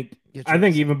 I think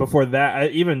even before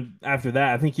that, even after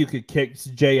that, I think you could kick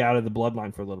Jay out of the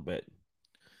Bloodline for a little bit.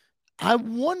 I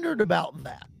wondered about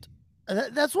that.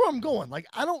 That's where I'm going. Like,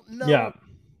 I don't know. Yeah.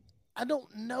 I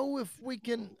don't know if we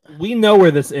can. We know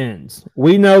where this ends.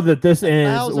 We know that this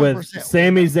ends with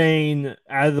Sami Zayn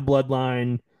out of the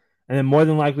Bloodline, and then more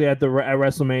than likely at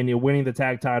WrestleMania winning the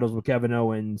tag titles with Kevin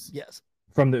Owens. Yes.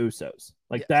 From the Usos.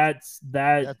 Like that's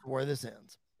where this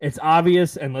ends. It's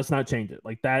obvious, and let's not change it.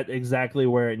 Like that's exactly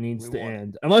where it needs to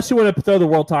end. Unless you want to throw the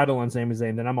world title on Sami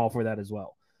Zayn, then I'm all for that as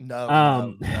well. No.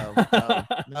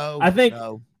 I think.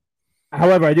 No.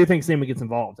 However, I do think Sami gets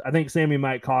involved. I think Sami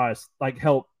might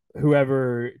help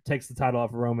whoever takes the title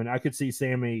off of Roman. I could see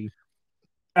Sami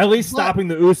at least stopping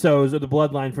the Usos or the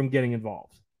Bloodline from getting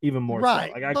involved even more. Right.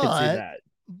 So. Like I could see that.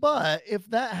 But if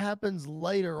that happens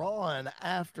later on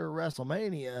after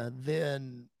WrestleMania,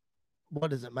 then what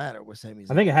does it matter with Sami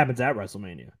Zayn? I think it happens at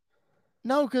WrestleMania.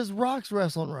 No, because Rock's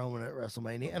wrestling Roman at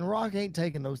WrestleMania, and Rock ain't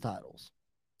taking those titles.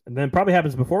 And then probably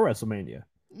happens before WrestleMania.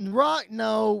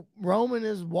 Roman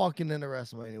is walking into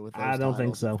WrestleMania with those I don't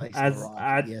think so.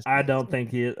 I don't think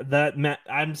he that.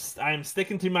 I'm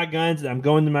sticking to my guns. I'm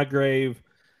going to my grave.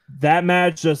 That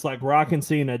match, just like Rock and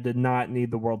Cena, did not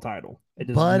need the world title. It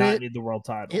does not need the world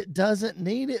title. It doesn't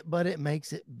need it, but it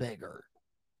makes it bigger.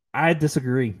 I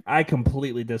disagree. I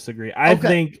completely disagree. I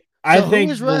think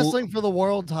who's wrestling for the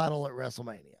world title at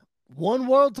WrestleMania? One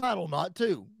world title, not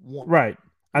two. One. Right.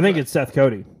 I think it's Seth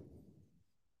Cody.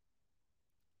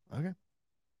 Okay.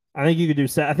 I think you could do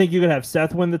Seth. I think you could have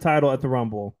Seth win the title at the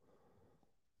Rumble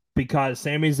because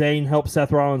Sami Zayn helped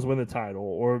Seth Rollins win the title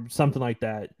or something like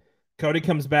that. Cody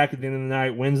comes back at the end of the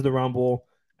night, wins the Rumble,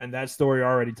 and that story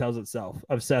already tells itself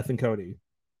of Seth and Cody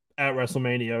at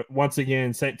WrestleMania. Once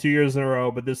again, 2 years in a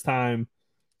row, but this time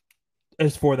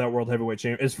it's for that World Heavyweight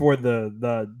Championship. It's for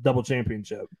the double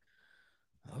championship.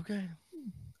 Okay.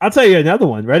 I'll tell you another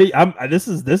one. Ready? This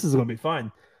is going to be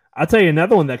fun. I'll tell you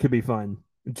another one that could be fun.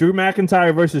 Drew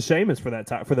McIntyre versus Sheamus for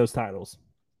those titles.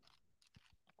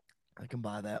 I can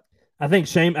buy that. I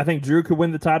think Drew could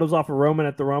win the titles off of Roman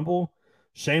at the Rumble.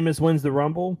 Sheamus wins the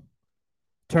Rumble.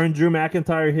 Turn Drew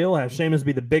McIntyre heel, have Sheamus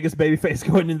be the biggest babyface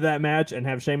going into that match, and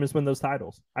have Sheamus win those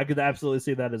titles. I could absolutely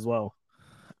see that as well.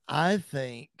 I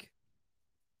think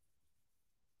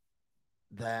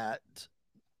that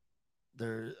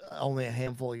there's only a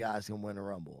handful of guys can win a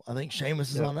Rumble. I think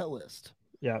Sheamus is on that list.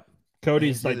 Yeah.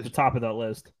 Cody's like the top of that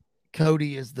list.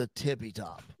 Cody is the tippy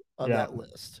top of that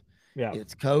list. Yeah.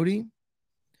 It's Cody.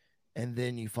 and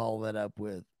then you follow that up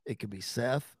with it could be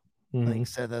Seth. I Mm-hmm. think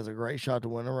Seth has a great shot to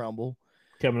win a Rumble.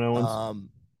 Kevin Owens.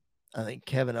 I think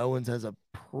Kevin Owens has a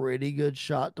pretty good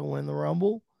shot to win the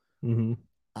Rumble. Mm-hmm.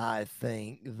 I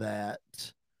think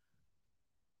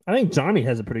Johnny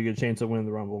has a pretty good chance of winning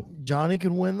the Rumble. Johnny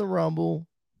can win the Rumble.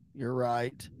 You're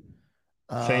right.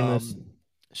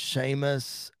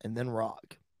 Sheamus, and then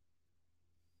Rock.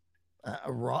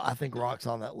 I think Rock's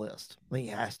on that list. I think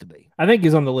he has to be. I think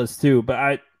he's on the list too,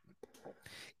 but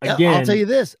again, I'll tell you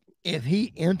this: if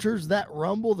he enters that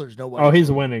Rumble, there's no way. Oh,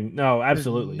 he's winning. No,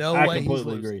 absolutely. No I way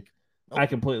completely agree. Nope. I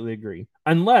completely agree.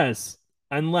 Unless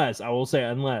I will say,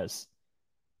 unless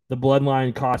the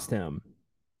bloodline cost him.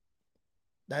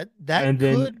 That and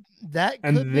could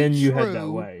then be you true. head that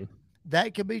way.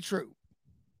 That could be true.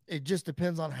 It just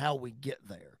depends on how we get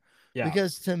there. Yeah.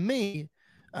 Because to me,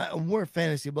 we're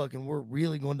fantasy book and we're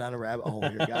really going down a rabbit hole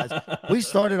here, guys. We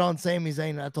started on Sami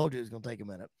Zayn and I told you it was going to take a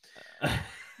minute.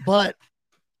 But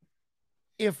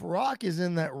if Rock is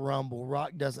in that Rumble,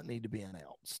 Rock doesn't need to be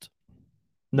announced.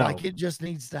 No. Like it just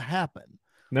needs to happen.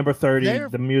 Number 30,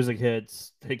 the music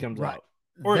hits, he comes out.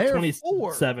 Or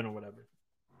 27 or whatever.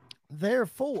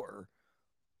 Therefore,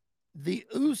 the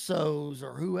Usos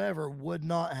or whoever would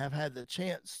not have had the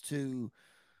chance to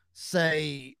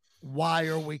say, why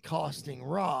are we costing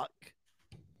Rock?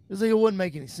 Because it wouldn't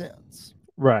make any sense.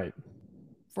 Right.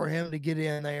 For him to get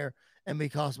in there and be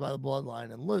cost by the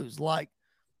bloodline and lose. Like,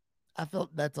 I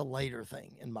felt that's a later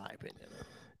thing, in my opinion.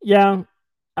 Yeah,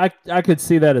 I could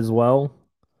see that as well.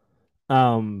 I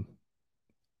don't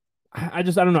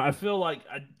know. I feel like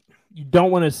you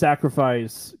don't want to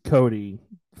sacrifice Cody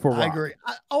for Rock. I agree.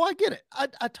 I get it.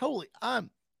 I totally. I'm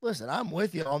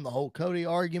with you on the whole Cody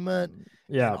argument.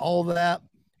 Yeah, and all that.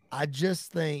 I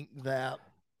just think that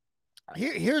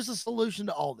here's the solution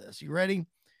to all this. You ready?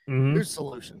 Mm-hmm. Here's the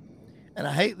solution. And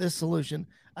I hate this solution.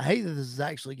 I hate that this is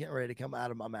actually getting ready to come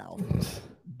out of my mouth,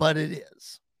 but it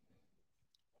is.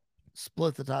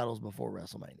 Split the titles before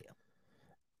WrestleMania.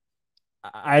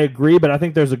 I agree, but I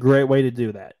think there's a great way to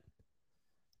do that.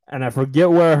 And I forget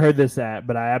where I heard this at,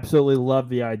 but I absolutely love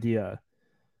the idea.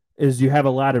 Is you have a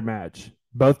ladder match,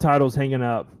 both titles hanging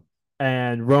up,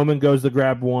 and Roman goes to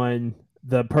grab one.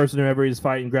 The person whoever he's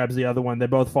fighting grabs the other one. They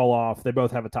both fall off. They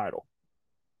both have a title.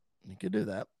 You could do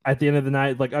that. At the end of the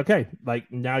night, like, okay,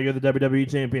 like now you're the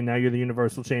WWE champion. Now you're the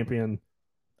Universal champion.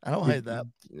 I don't hate that.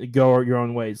 Go your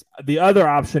own ways. The other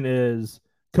option is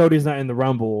Cody's not in the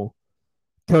Rumble.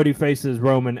 Cody faces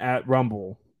Roman at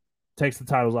Rumble. Takes the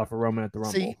titles off of Roman at the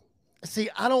Rumble. See,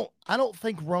 I don't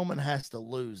think Roman has to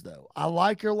lose though. I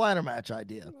like your ladder match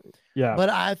idea. Yeah. But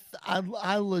I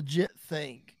legit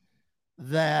think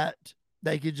that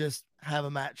they could just have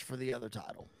a match for the other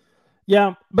title.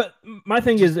 Yeah, but my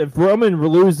thing is if Roman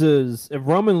loses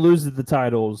the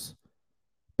titles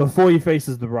before he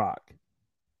faces The Rock,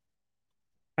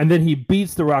 and then he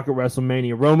beats The Rock at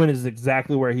WrestleMania, Roman is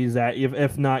exactly where he's at,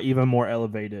 if not even more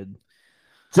elevated,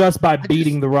 just by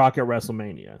beating The Rock at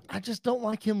WrestleMania. I just don't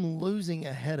like him losing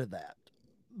ahead of that.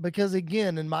 Because,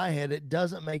 again, in my head, it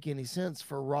doesn't make any sense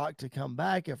for Rock to come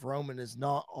back if Roman is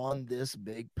not on this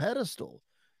big pedestal.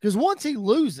 Because once he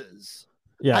loses,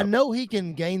 I know he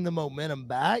can gain the momentum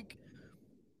back,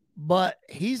 but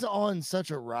he's on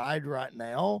such a ride right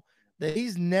now that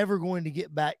he's never going to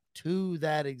get back to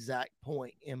that exact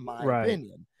point, in my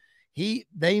opinion. He's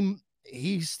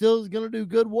still going to do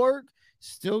good work,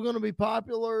 still going to be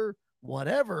popular,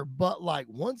 whatever. But like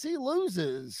once he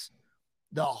loses,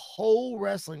 the whole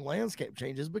wrestling landscape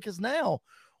changes, because now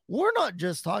we're not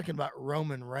just talking about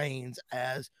Roman Reigns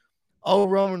as, oh,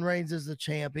 Roman Reigns is the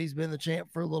champ. He's been the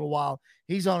champ for a little while.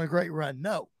 He's on a great run.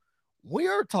 No, we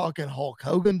are talking Hulk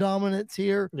Hogan dominance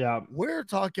here. Yeah. We're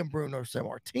talking Bruno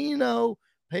Sammartino.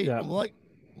 Like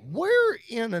we're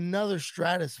in another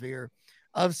stratosphere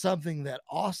of something that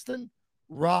Austin,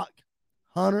 Rock,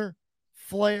 Hunter,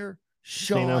 Flair,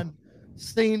 Shawn,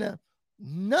 Cena,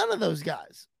 none of those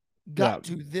guys got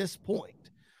to this point.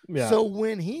 Yeah. So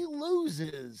when he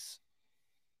loses,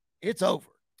 it's over.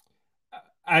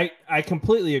 I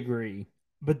completely agree.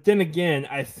 But then again,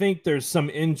 I think there's some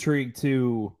intrigue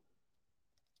to.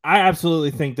 I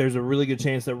absolutely think there's a really good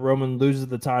chance that Roman loses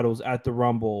the titles at the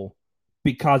Rumble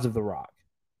because of The Rock.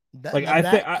 That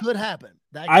could happen.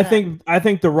 I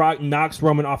think The Rock knocks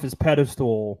Roman off his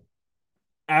pedestal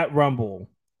at Rumble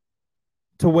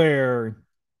to where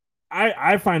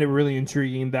I find it really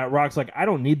intriguing that Rock's like, I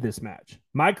don't need this match.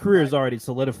 My career is already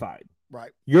solidified.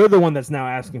 Right. You're the one that's now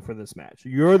asking for this match.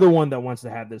 You're the one that wants to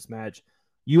have this match.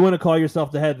 You want to call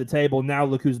yourself the head of the table. Now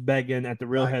look who's begging at the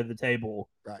real head of the table.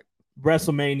 Right.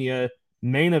 WrestleMania,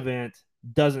 main event,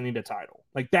 doesn't need a title.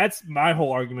 Like that's my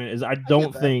whole argument is I I get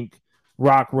don't that. think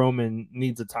Rock Roman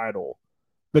needs a title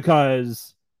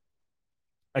because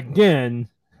again,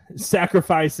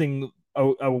 sacrificing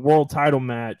a world title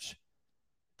match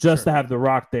just to have The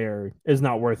Rock there is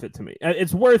not worth it to me.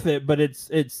 It's worth it, but it's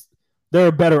there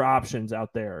are better options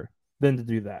out there than to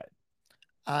do that.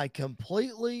 I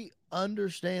completely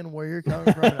understand where you're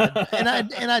coming from,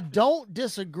 and I don't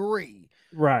disagree.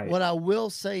 Right. What I will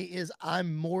say is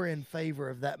I'm more in favor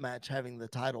of that match having the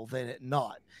title than it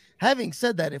not. Having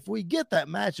said that, if we get that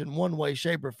match in one way,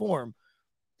 shape, or form,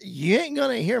 you ain't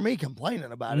gonna hear me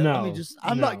complaining about it. No,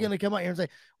 I'm not gonna come out here and say,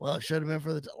 well, it should have been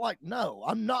for the like, no,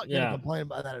 I'm not gonna complain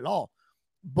about that at all.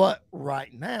 But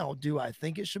right now, do I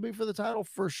think it should be for the title?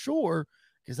 For sure,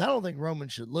 because I don't think Roman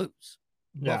should lose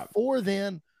before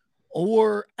then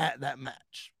or at that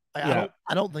match. I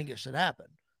don't think it should happen.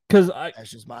 Because that's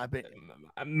just my opinion.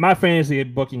 My fantasy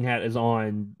booking hat is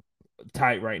on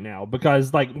tight right now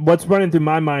because like what's running through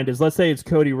my mind is let's say it's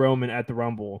Cody Roman at the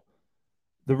Rumble.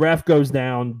 The ref goes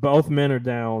down. Both men are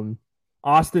down.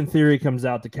 Austin Theory comes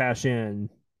out to cash in.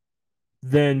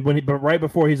 Then but right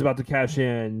before he's about to cash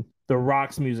in, The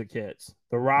Rock's music hits.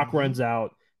 The Rock runs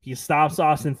out. He stops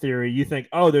Austin Theory. You think,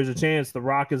 oh, there's a chance The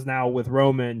Rock is now with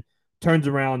Roman. Turns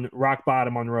around, rock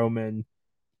bottom on Roman.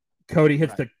 Cody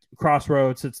hits the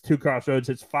crossroads. Hits 2 crossroads.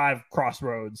 Hits 5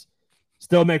 crossroads.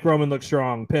 Still make Roman look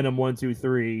strong. Pin him 1, 2,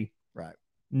 3. Right.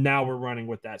 Now we're running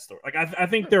with that story. Like I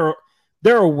think there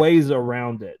are ways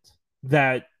around it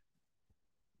that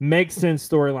make sense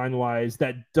storyline wise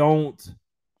that don't.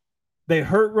 They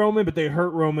hurt Roman, but they hurt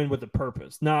Roman with a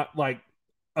purpose, not like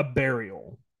a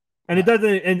burial. And it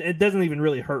doesn't even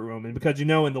really hurt Roman because in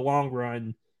the long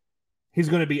run, he's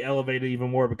going to be elevated even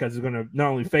more because he's going to not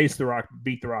only face The Rock,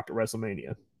 beat The Rock at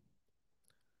WrestleMania.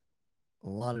 A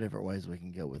lot of different ways we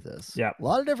can go with this. Yeah. A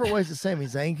lot of different ways that Sami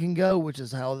Zayn can go, which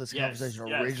is how this conversation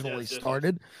originally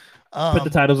started. Put the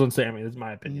titles on Sami. That's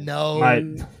my opinion. No.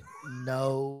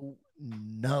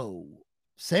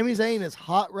 Sami Zayn is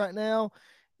hot right now.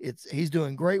 He's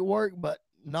doing great work, but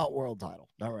not world title.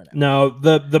 Not right now.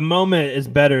 No, the moment is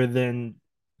better than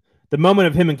the moment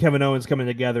of him and Kevin Owens coming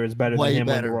together is better than him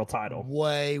winning the world title.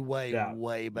 Way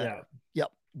better. Yeah.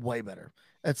 Yep, way better.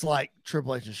 It's like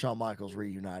Triple H and Shawn Michaels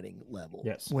reuniting level.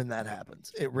 Yes. When that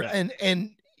happens.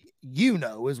 And you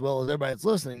know as well as everybody that's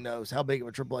listening knows how big of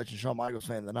a Triple H and Shawn Michaels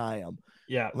fan than I am.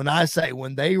 Yeah. When I say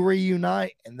when they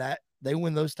reunite and that they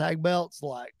win those tag belts,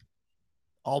 like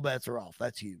all bets are off.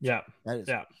 That's huge. Yeah. That is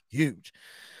huge.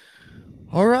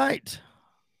 All right.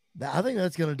 I think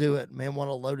that's going to do it, man. What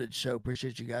a loaded show.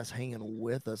 Appreciate you guys hanging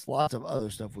with us. Lots of other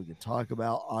stuff we could talk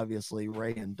about. Obviously,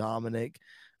 Ray and Dominic,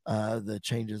 the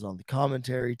changes on the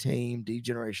commentary team,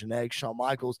 D-Generation X, Shawn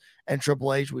Michaels, and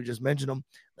Triple H. We just mentioned them.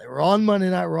 They were on Monday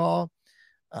Night Raw.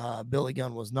 Billy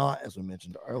Gunn was not, as we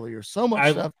mentioned earlier. So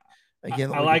much stuff.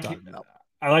 Again, I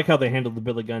like how they handled the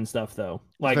Billy Gunn stuff, though.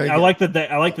 Like, I like that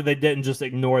they didn't just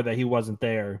ignore that he wasn't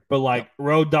there, but like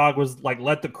Road Dogg was like,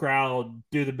 let the crowd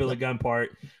do the Billy Gunn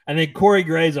part, and then Corey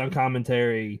Gray's on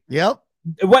commentary. Yep,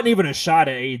 it wasn't even a shot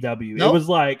at AEW. Nope. It was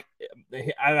like,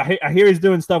 I hear he's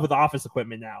doing stuff with office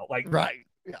equipment now. Like,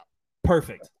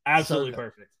 perfect, absolutely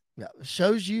perfect. Yeah,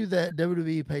 shows you that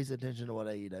WWE pays attention to what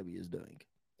AEW is doing.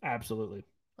 Absolutely.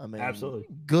 I mean, absolutely.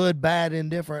 Good, bad,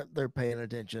 indifferent, they're paying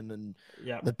attention. And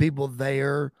the people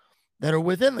there that are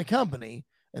within the company,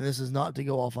 and this is not to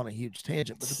go off on a huge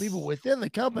tangent, but the people within the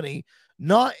company,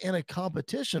 not in a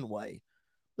competition way,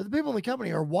 but the people in the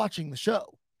company are watching the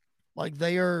show. Like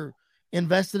they are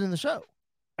invested in the show.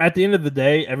 At the end of the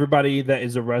day, everybody that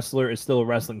is a wrestler is still a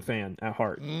wrestling fan at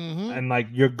heart. Mm-hmm. And like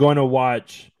you're going to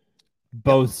watch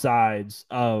both sides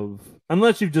of,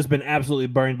 unless you've just been absolutely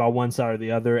burned by one side or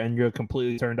the other and you're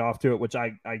completely turned off to it, which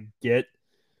I get,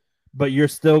 but you're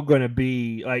still going to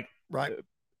be like,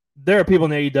 there are people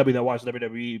in AEW that watch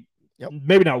WWE,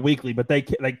 maybe not weekly, but they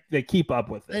keep up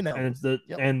with it. They know.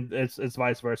 And it's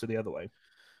vice versa the other way.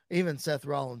 Even Seth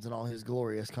Rollins and all his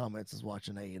glorious comments is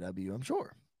watching AEW, I'm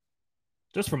sure.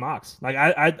 Just for Mox. Like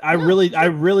I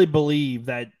really believe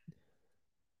that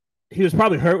he was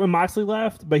probably hurt when Moxley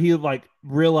left, but he like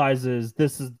realizes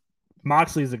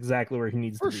Moxley is exactly where he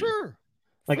needs to be. For sure.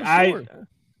 Like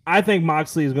I think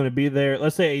Moxley is going to be there.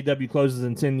 Let's say AEW closes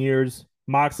in 10 years.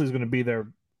 Moxley is going to be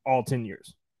there all 10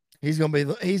 years. He's going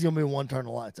to be one turn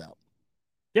the lights out.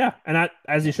 Yeah, and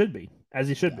as he should be.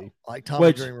 Like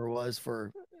Tommy Dreamer was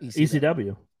for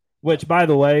ECW. Which, by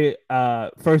the way,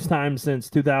 first time since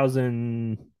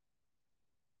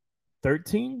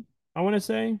 2013, I want to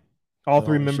say. All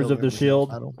three members of the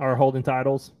Shield are holding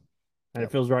titles, and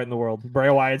it feels right in the world.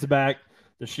 Bray Wyatt's back.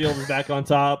 The Shield is back on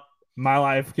top. My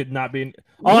life could not be.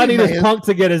 All I need is Punk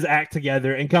to get his act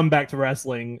together and come back to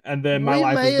wrestling, and then my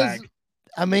life is back.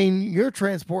 I mean, you're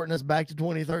transporting us back to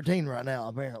 2013 right now,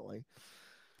 apparently.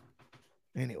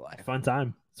 Anyway. Fun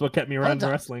time. That's what kept me around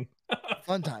wrestling.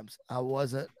 Fun times. I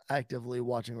wasn't actively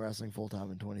watching wrestling full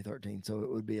time in 2013, so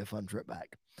it would be a fun trip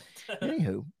back.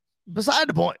 Anywho, beside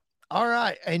the point. All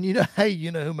right. And you know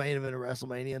who main evented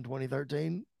WrestleMania in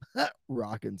 2013?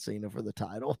 Rock and Cena for the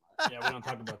title. Yeah, we don't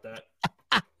talk about that.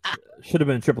 Should have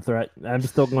been a triple threat. I'm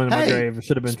still going to my grave. It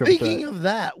should have been triple threat. Speaking of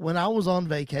that, when I was on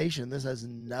vacation, this has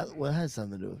has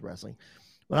something to do with wrestling.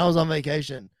 When I was on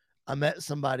vacation, I met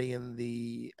somebody in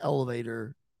the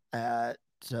elevator at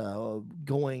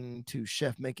going to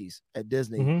Chef Mickey's at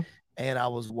Disney, and I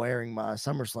was wearing my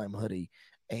SummerSlam hoodie,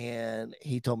 and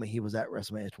he told me he was at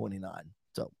WrestleMania 29.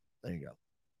 So there you go.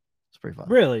 It's pretty fun.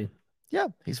 Really? Yeah,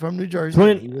 he's from New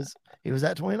Jersey. He was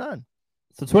at 29.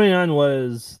 So 29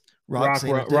 was Rock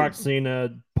Cena, Cena,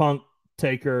 Punk,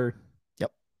 Taker.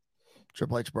 Yep.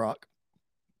 Triple H, Brock.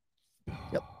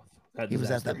 Yep. He was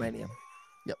at that Mania.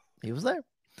 Yep. He was there.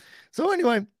 So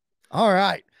anyway, all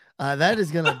right. That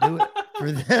is going to do it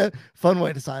for the fun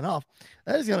way to sign off.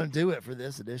 That is going to do it for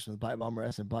this edition of the Pipe Bomb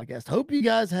Wrestling Podcast. Hope you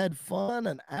guys had fun,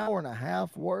 an hour and a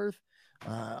half worth.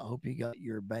 I hope you got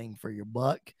your bang for your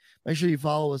buck. Make sure you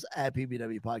follow us at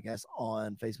PBW Podcast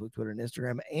on Facebook, Twitter, and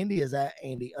Instagram. Andy is at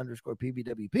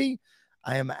Andy_PBWP.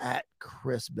 I am at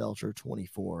Chris Belcher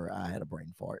 24. I had a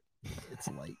brain fart. It's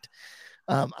late.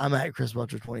 I'm at Chris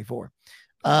Belcher 24.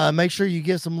 Make sure you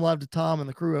give some love to Tom and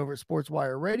the crew over at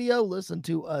SportsWire Radio. Listen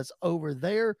to us over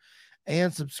there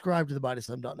and subscribe to the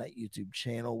BodySlam.net YouTube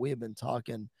channel. We have been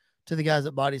talking to the guys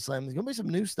at Body Slam. There's going to be some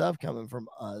new stuff coming from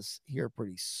us here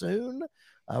pretty soon.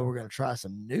 We're going to try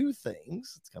some new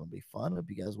things. It's going to be fun. Hope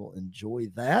you guys will enjoy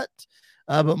that.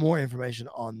 But more information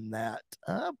on that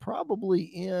probably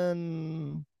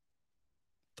in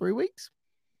 3 weeks,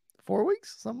 4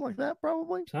 weeks, something like that,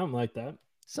 probably. Something like that.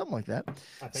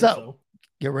 I think so.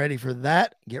 Get ready for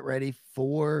that. Get ready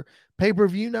for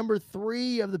pay-per-view number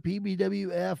 3 of the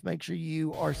PBWF. Make sure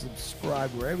you are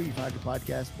subscribed wherever you find your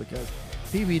podcast, because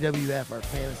PBWF, our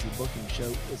fantasy booking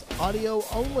show, is audio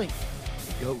only.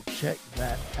 Go check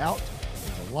that out.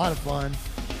 It's a lot of fun.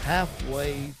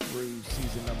 Halfway through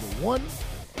season number 1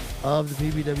 of the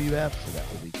PBWF, so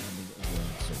that will be coming again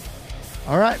soon.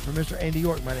 All right, for Mr. Andy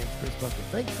York, my name is Chris Buster.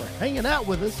 Thanks for hanging out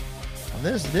with us on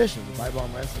this edition of the Pipe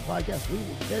Bomb Wrestling Podcast. We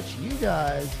will catch you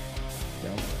guys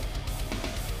down the road.